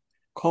itself is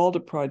called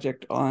a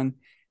project on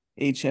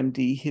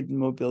HMD, hidden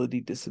mobility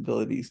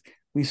disabilities,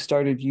 we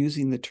started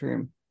using the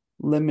term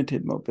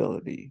limited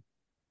mobility.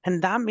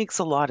 And that makes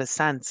a lot of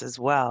sense as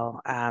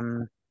well,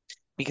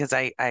 because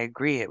I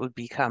agree it would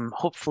become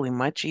hopefully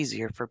much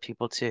easier for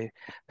people to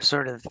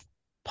sort of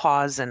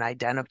pause and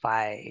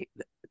identify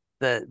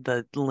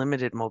the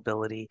limited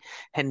mobility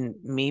and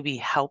maybe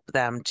help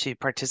them to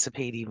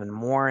participate even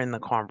more in the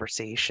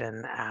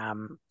conversation.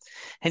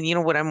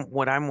 And what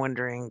I'm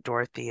wondering,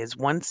 Dorothy, is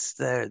once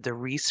the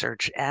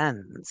research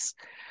ends,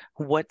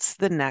 what's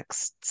the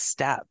next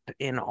step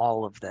in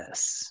all of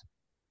this?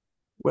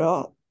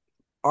 Well,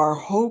 our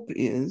hope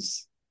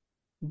is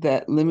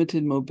that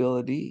limited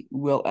mobility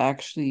will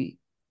actually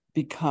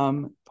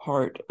become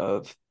part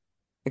of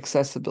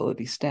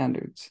accessibility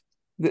standards.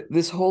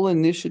 This whole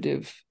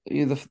initiative,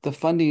 the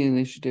funding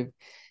initiative,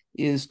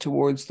 is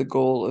towards the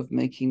goal of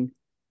making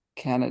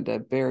Canada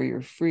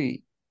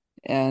barrier-free.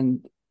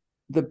 And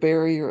the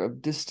barrier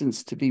of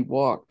distance to be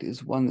walked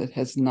is one that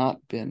has not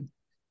been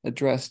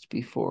addressed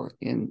before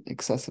in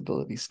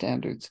accessibility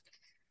standards.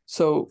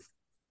 So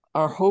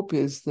our hope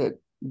is that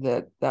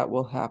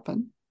will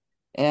happen,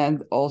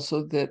 and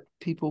also that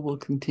people will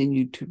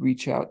continue to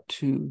reach out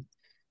to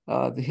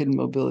the Hidden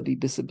Mobility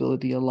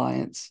Disability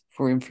Alliance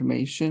for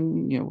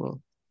information.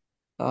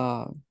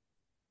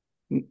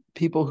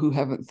 People who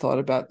haven't thought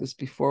about this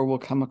before will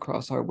come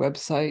across our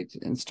website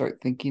and start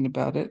thinking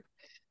about it.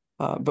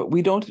 But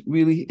we don't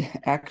really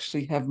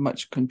actually have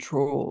much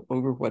control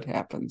over what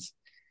happens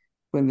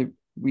when the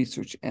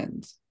research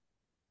ends.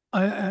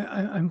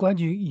 I'm glad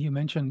you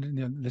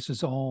mentioned, this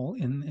is all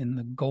in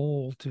the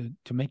goal to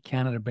make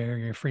Canada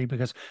barrier free,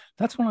 because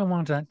that's what I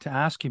wanted to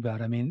ask you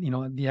about. I mean,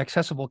 the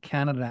Accessible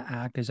Canada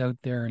Act is out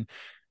there, and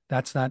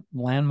that's that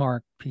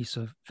landmark piece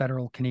of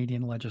federal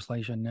Canadian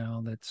legislation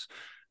now that's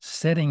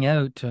setting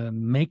out to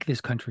make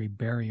this country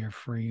barrier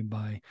free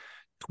by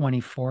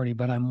 2040.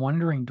 But I'm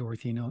wondering,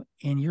 Dorothy,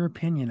 in your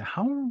opinion,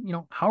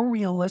 how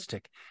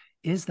realistic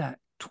is that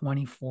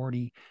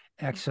 2040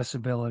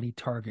 accessibility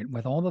target,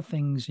 with all the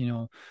things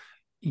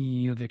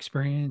you've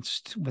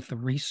experienced with the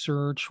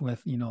research,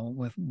 with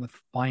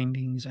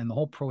findings and the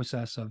whole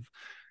process of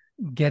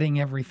getting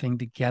everything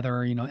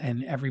together,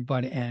 and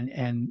everybody,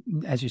 and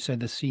as you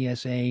said, the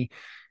CSA,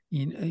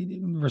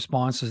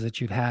 responses that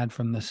you've had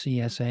from the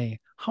CSA.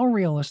 How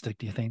realistic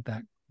do you think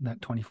that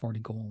 2040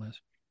 goal is?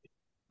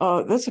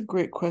 That's a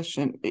great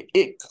question.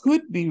 It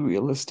could be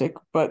realistic,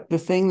 but the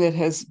thing that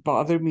has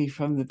bothered me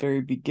from the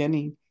very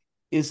beginning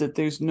is that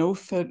there's no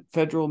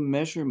federal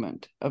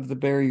measurement of the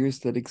barriers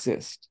that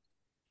exist.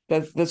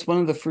 That's one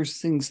of the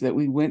first things that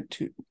we went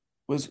to,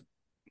 was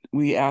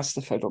we asked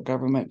the federal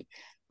government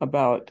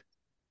about,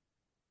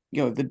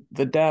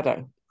 the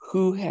data,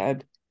 who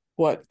had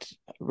what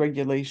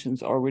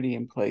regulations already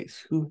in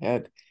place, who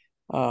had,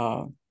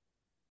 how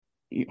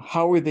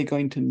are they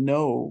going to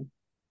know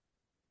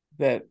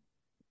that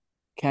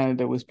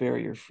Canada was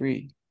barrier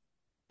free?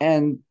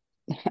 And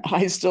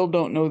I still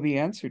don't know the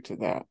answer to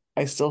that.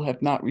 I still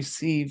have not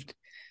received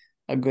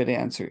a good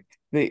answer.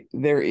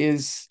 There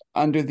is,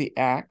 under the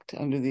Act,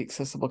 under the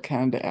Accessible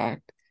Canada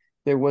Act,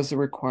 there was a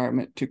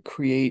requirement to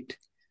create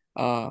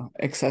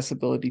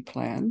accessibility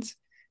plans.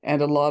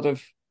 And a lot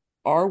of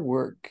our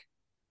work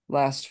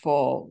last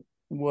fall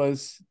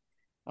was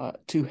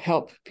to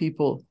help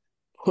people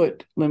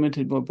put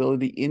limited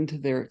mobility into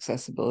their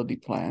accessibility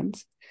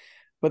plans.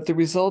 But the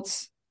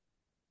results,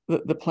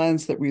 the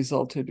plans that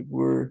resulted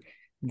were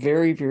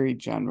very, very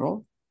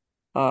general.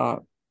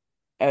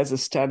 As a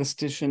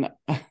statistician,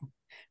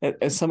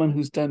 as someone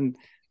who's done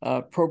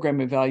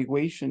program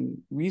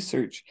evaluation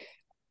research,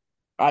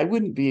 I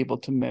wouldn't be able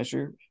to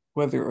measure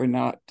whether or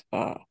not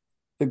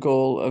the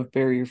goal of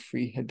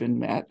barrier-free had been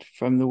met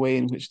from the way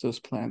in which those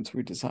plans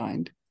were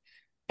designed.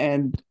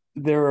 And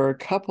there are a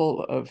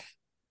couple of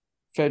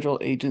federal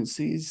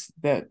agencies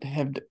that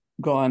have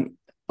gone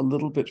a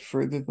little bit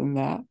further than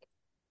that,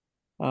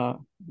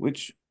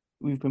 which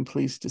we've been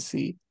pleased to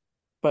see.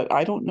 But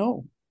I don't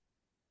know.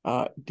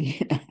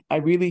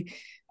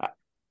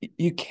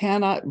 You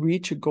cannot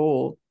reach a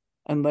goal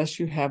unless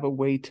you have a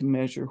way to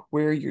measure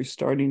where you're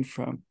starting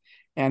from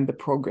and the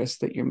progress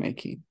that you're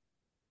making.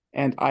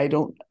 And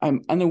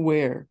I'm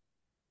unaware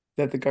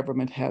that the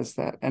government has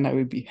that, and I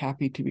would be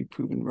happy to be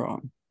proven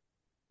wrong.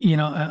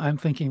 I'm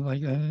thinking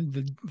like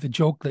the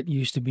joke that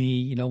used to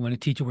be, when a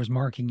teacher was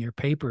marking your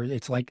paper,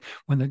 it's like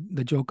when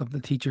the joke of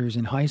the teachers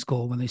in high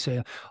school when they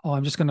say, "Oh,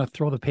 I'm just going to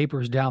throw the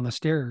papers down the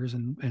stairs,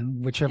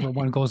 and whichever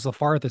one goes the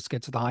farthest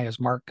gets the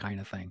highest mark," kind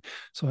of thing.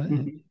 So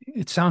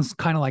it sounds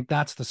kind of like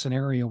that's the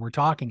scenario we're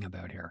talking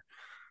about here.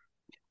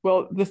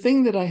 Well, the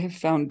thing that I have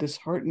found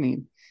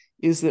disheartening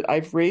is that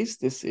I've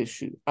raised this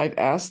issue, I've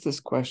asked this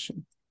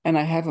question, and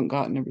I haven't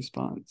gotten a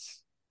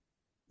response.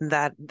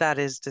 That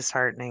is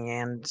disheartening,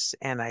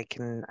 and I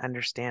can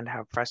understand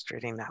how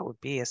frustrating that would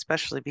be,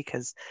 especially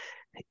because,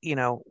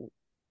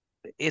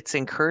 it's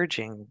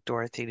encouraging,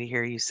 Dorothy, to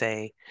hear you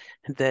say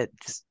that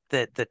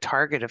the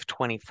target of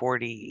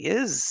 2040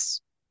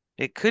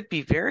 it could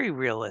be very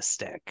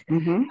realistic.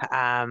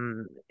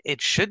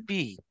 It should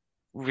be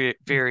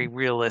very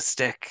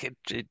realistic.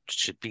 It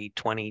should be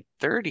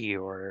 2030,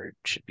 or it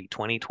should be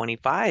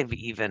 2025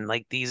 even.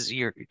 Like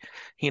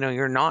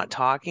you're not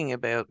talking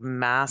about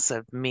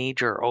massive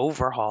major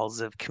overhauls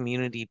of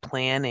community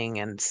planning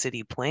and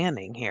city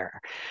planning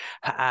here.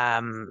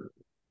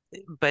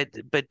 But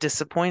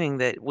disappointing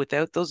that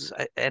without those,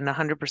 and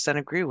 100%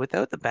 agree,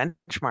 without the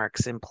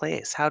benchmarks in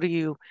place, how do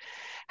you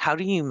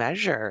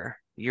measure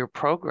your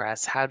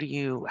progress? How do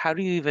you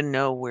even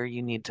know where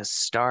you need to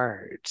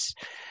start?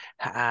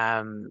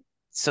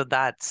 So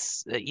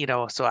that's,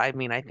 so I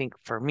mean, I think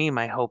for me,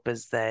 my hope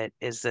is that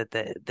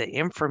the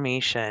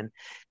information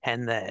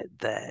and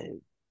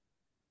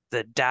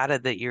the data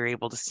that you're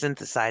able to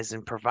synthesize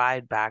and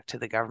provide back to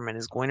the government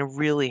is going to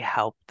really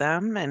help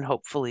them, and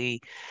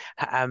hopefully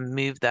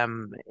move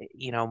them,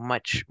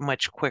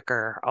 much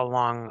quicker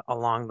along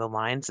the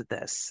lines of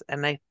this.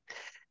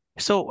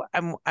 So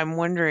I'm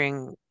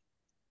wondering,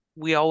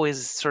 we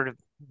always sort of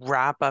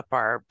wrap up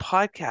our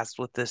podcast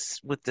with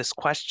this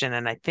question,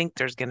 and I think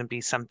there's going to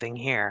be something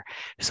here.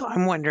 So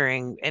I'm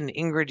wondering, and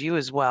Ingrid, you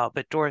as well,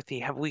 but Dorothy,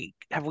 have we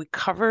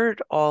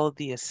covered all of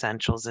the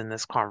essentials in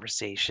this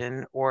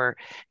conversation, or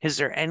is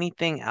there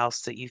anything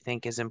else that you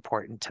think is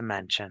important to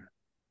mention?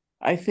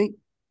 I think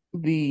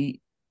the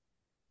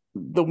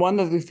one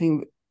other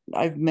thing,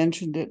 I've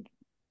mentioned it,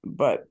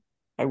 but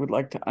I would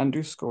like to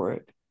underscore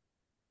it,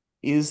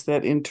 is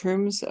that in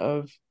terms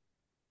of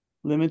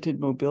limited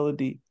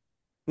mobility,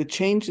 the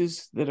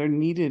changes that are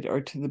needed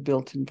are to the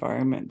built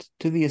environment,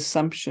 to the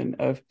assumption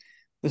of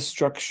the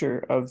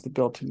structure of the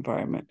built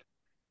environment.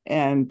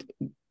 And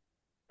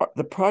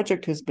the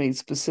project has made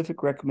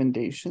specific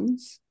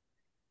recommendations,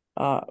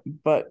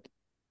 but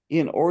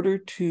in order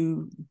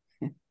to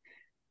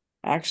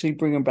actually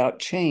bring about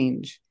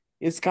change,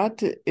 it's got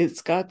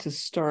to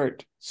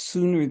start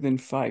sooner than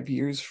 5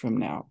 years from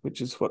now,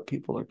 which is what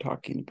people are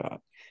talking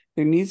about.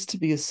 There needs to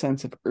be a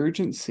sense of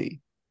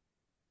urgency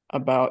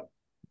about,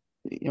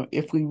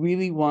 if we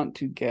really want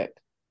to get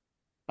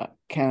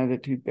Canada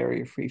to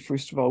barrier free,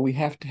 first of all, we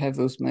have to have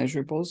those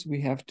measurables.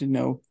 We have to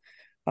know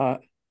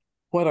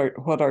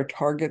what our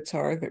targets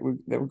are that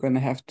we're going to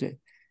have to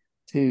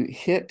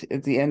hit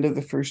at the end of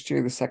the first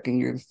year, the second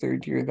year, the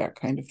third year, that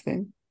kind of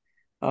thing.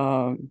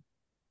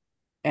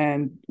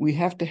 And we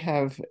have to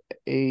have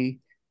a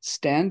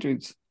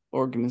standards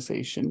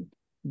organization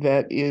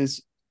that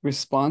is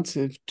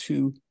responsive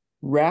to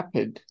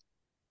rapid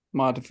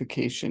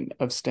modification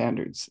of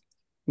standards,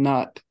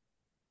 not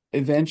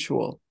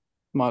eventual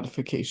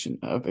modification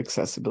of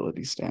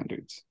accessibility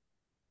standards.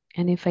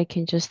 And if I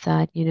can just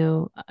add,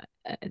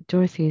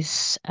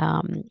 Dorothy's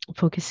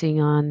focusing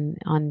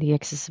on the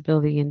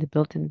accessibility in the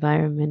built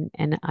environment,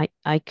 and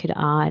I could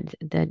add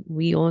that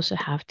we also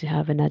have to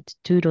have an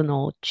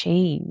attitudinal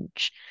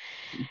change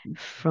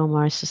from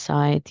our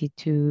society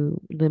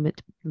to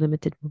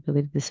limited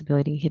mobility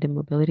disability, hidden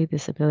mobility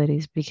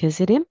disabilities,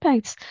 because it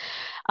impacts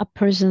a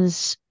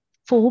person's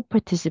full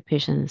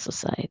participation in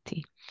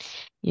society.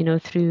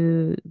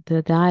 Through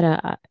the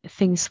data,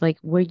 things like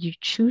where you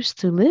choose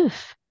to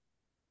live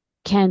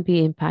can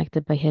be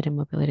impacted by hidden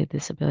mobility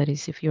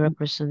disabilities if you're a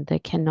person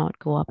that cannot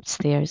go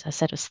upstairs, a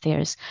set of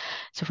stairs.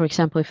 So for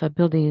example, if a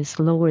building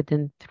is lower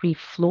than 3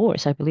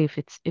 floors, I believe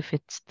if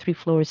it's 3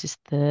 floors is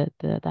the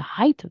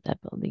height of that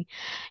building,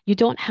 you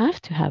don't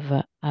have to have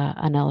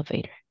an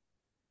elevator.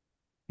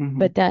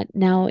 But that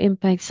now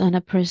impacts on a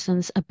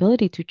person's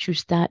ability to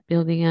choose that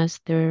building as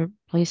their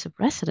place of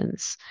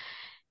residence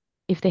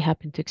if they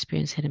happen to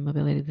experience hidden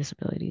mobility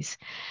disabilities,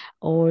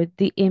 or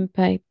the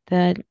impact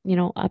that,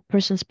 a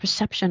person's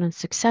perception on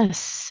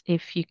success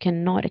if you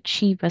cannot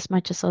achieve as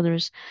much as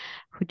others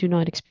who do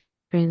not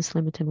experience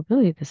limited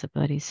mobility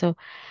disabilities. So,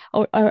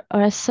 or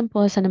as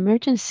simple as an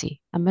emergency,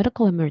 a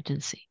medical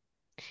emergency.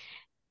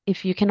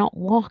 If you cannot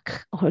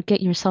walk or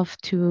get yourself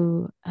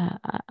to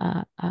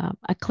a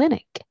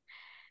clinic,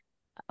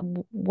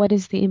 what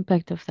is the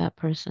impact of that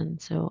person?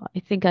 So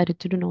I think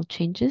attitudinal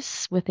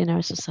changes within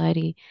our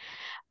society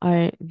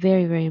are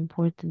very, very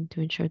important to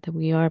ensure that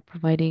we are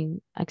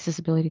providing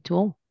accessibility to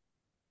all.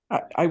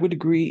 I would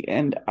agree,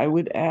 and I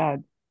would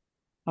add,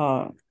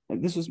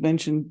 this was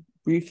mentioned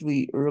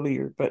briefly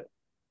earlier, but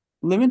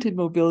limited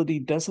mobility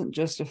doesn't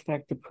just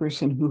affect the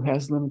person who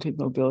has limited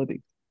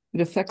mobility.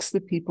 It affects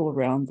the people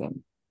around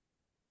them.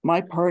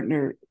 My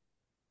partner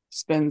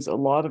spends a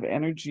lot of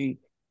energy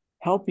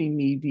helping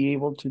me be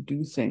able to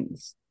do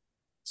things.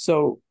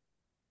 So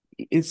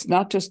it's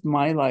not just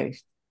my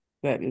life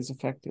that is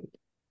affected.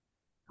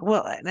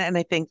 Well, and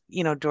I think,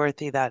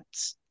 Dorothy,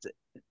 that's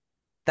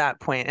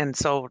that point. And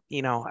so,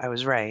 I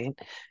was right.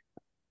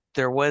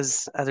 There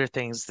was other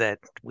things that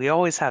we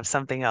always have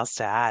something else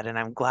to add. And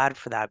I'm glad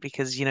for that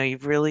because,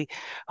 you've really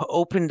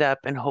opened up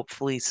and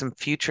hopefully some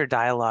future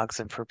dialogues.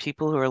 And for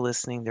people who are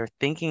listening, they're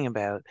thinking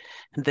about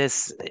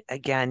this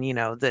again,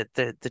 that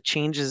the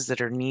changes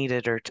that are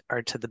needed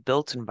are to the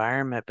built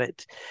environment,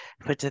 but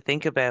to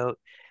think about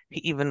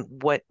even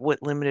what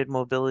limited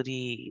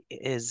mobility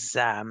is,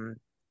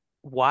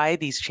 why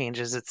these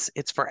changes,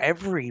 it's for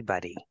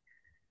everybody.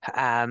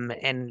 And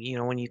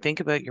when you think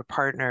about your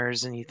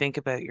partners and you think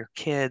about your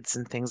kids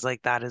and things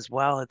like that as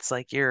well, it's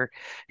like your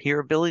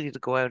ability to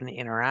go out and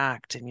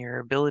interact and your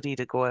ability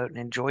to go out and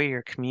enjoy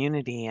your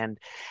community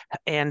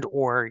and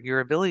or your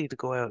ability to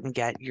go out and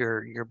get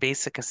your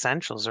basic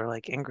essentials, or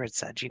like Ingrid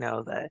said,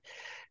 that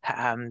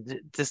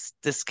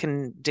this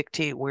can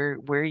dictate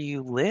where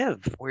you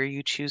live, where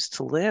you choose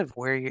to live,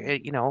 where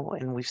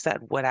and we've said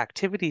what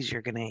activities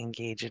you're going to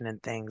engage in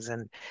and things.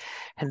 And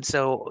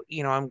so,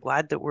 I'm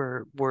glad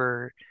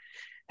that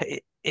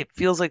it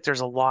feels like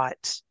there's a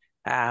lot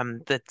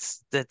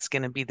that's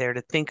going to be there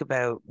to think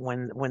about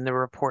when the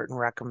report and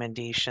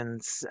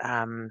recommendations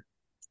are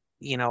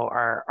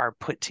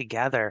put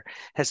together,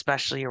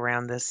 especially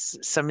around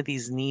some of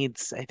these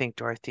needs. I think,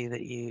 Dorothy,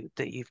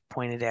 that you've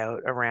pointed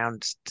out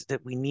around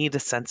that we need a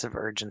sense of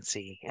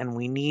urgency and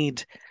we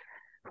need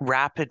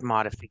rapid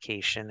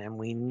modification and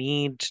we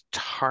need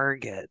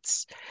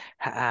targets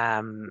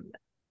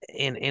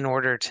in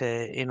order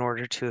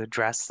to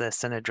address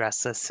this and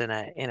address this in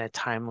a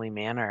timely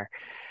manner.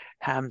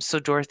 So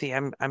Dorothy,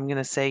 I'm going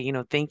to say,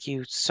 thank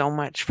you so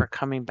much for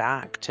coming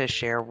back to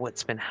share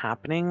what's been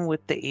happening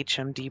with the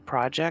HMD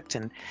project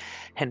and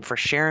for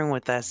sharing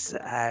with us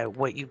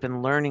what you've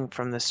been learning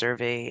from the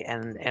survey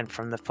and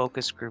from the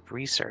focus group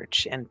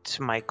research. And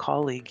to my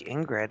colleague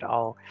Ingrid,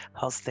 I'll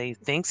say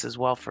thanks as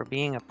well for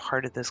being a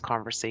part of this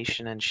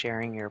conversation and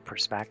sharing your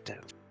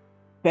perspective.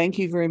 Thank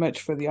you very much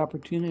for the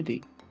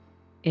opportunity.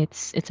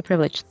 It's a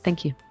privilege.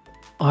 Thank you.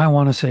 I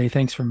want to say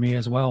thanks from me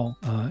as well,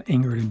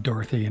 Ingrid and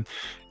Dorothy. And,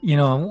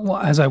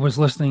 as I was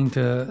listening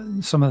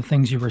to some of the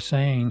things you were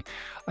saying,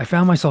 I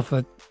found myself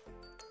that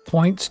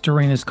points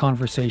during this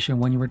conversation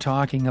when you were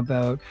talking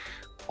about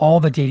all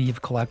the data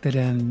you've collected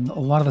and a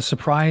lot of the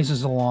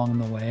surprises along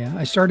the way.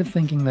 I started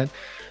thinking that,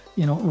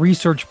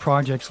 research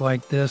projects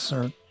like this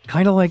are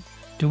kind of like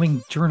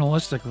doing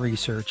journalistic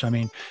research. I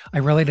mean, I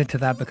related to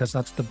that because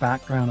that's the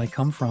background I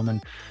come from.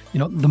 And,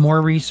 the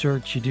more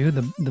research you do,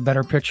 the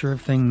better picture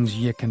of things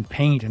you can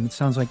paint. And it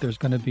sounds like there's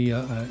going to be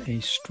a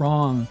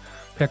strong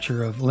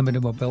picture of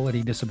limited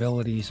mobility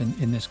disabilities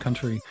in this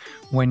country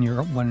when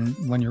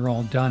you're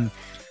all done.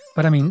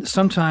 But I mean,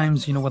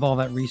 sometimes, with all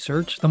that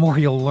research, the more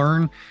you'll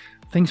learn,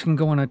 things can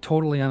go in a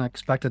totally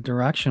unexpected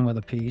direction with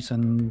a piece.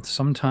 And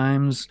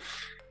sometimes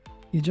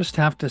you just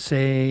have to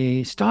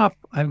say, stop,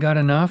 I've got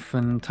enough,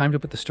 and time to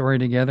put the story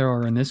together.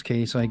 Or in this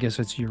case, I guess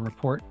it's your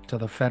report to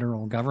the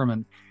federal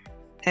government.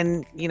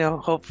 And,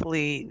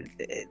 hopefully,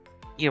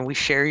 we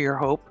share your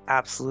hope.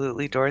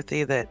 Absolutely,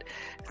 Dorothy, that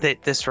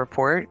this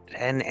report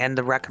and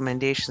the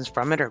recommendations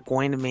from it are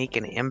going to make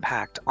an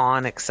impact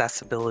on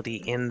accessibility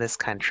in this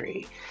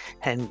country.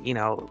 And,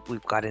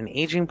 we've got an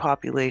aging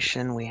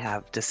population, we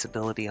have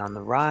disability on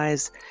the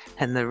rise,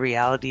 and the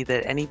reality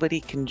that anybody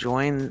can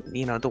join,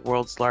 the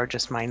world's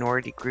largest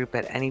minority group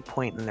at any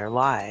point in their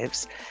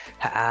lives.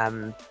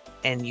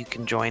 And you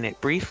can join it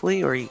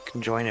briefly or you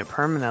can join it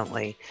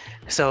permanently.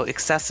 So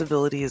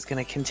accessibility is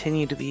going to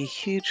continue to be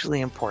hugely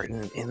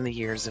important in the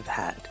years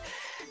ahead.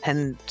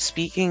 And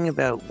speaking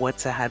about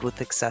what's ahead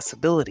with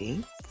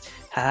accessibility,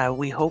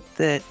 we hope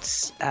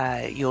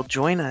that you'll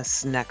join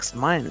us next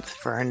month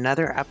for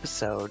another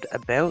episode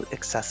about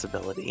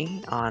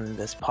accessibility on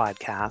this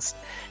podcast,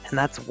 and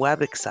that's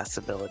web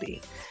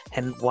accessibility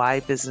and why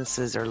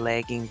businesses are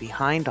lagging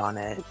behind on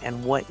it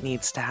and what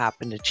needs to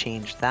happen to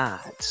change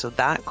that. So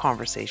that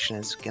conversation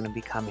is going to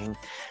be coming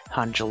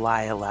on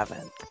July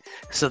 11th.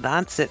 So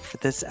that's it for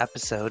this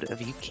episode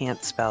of You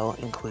Can't Spell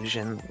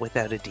Inclusion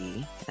Without a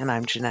D, and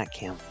I'm Jeanette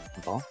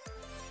Campbell.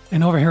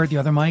 And over here at the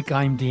other mic,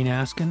 I'm Dean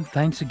Askin.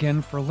 Thanks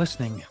again for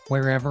listening,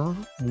 wherever,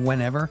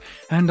 whenever,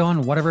 and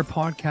on whatever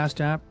podcast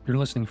app you're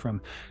listening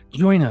from.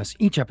 Join us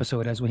each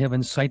episode as we have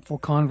insightful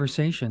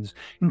conversations,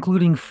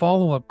 including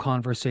follow-up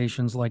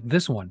conversations like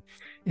this one,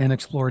 and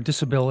explore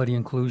disability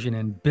inclusion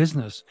in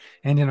business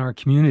and in our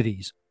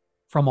communities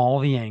from all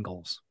the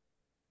angles.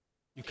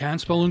 You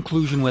Can't Spell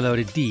Inclusion Without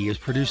a D is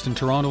produced in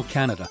Toronto,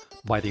 Canada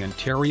by the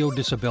Ontario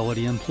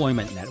Disability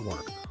Employment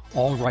Network.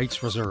 All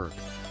rights reserved.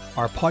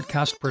 Our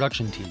podcast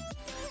production team: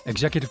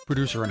 executive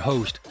producer and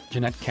host,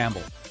 Jeanette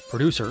Campbell.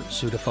 Producer,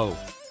 Sue Defoe.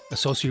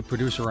 Associate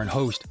producer and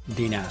host,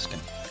 Dean Askin.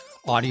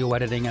 Audio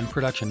editing and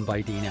production by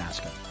Dean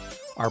Askin.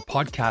 Our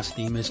podcast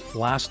theme is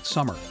Last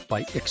Summer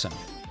by Ixon.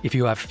 If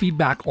you have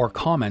feedback or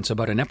comments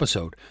about an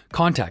episode,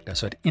 contact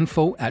us at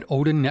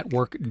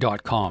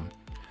info@odennetwork.com.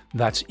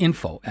 That's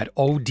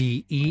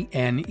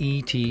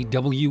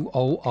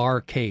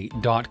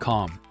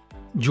info@odennetwork.com.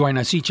 Join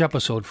us each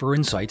episode for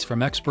insights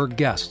from expert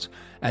guests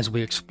as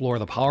we explore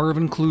the power of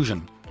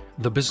inclusion,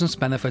 the business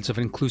benefits of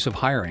inclusive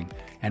hiring,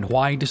 and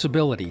why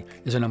disability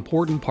is an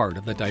important part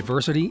of the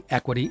diversity,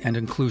 equity, and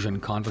inclusion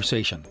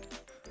conversation.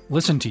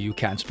 Listen to You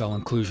Can't Spell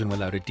Inclusion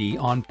Without a D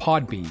on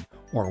Podbean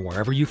or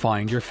wherever you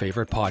find your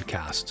favorite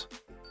podcasts.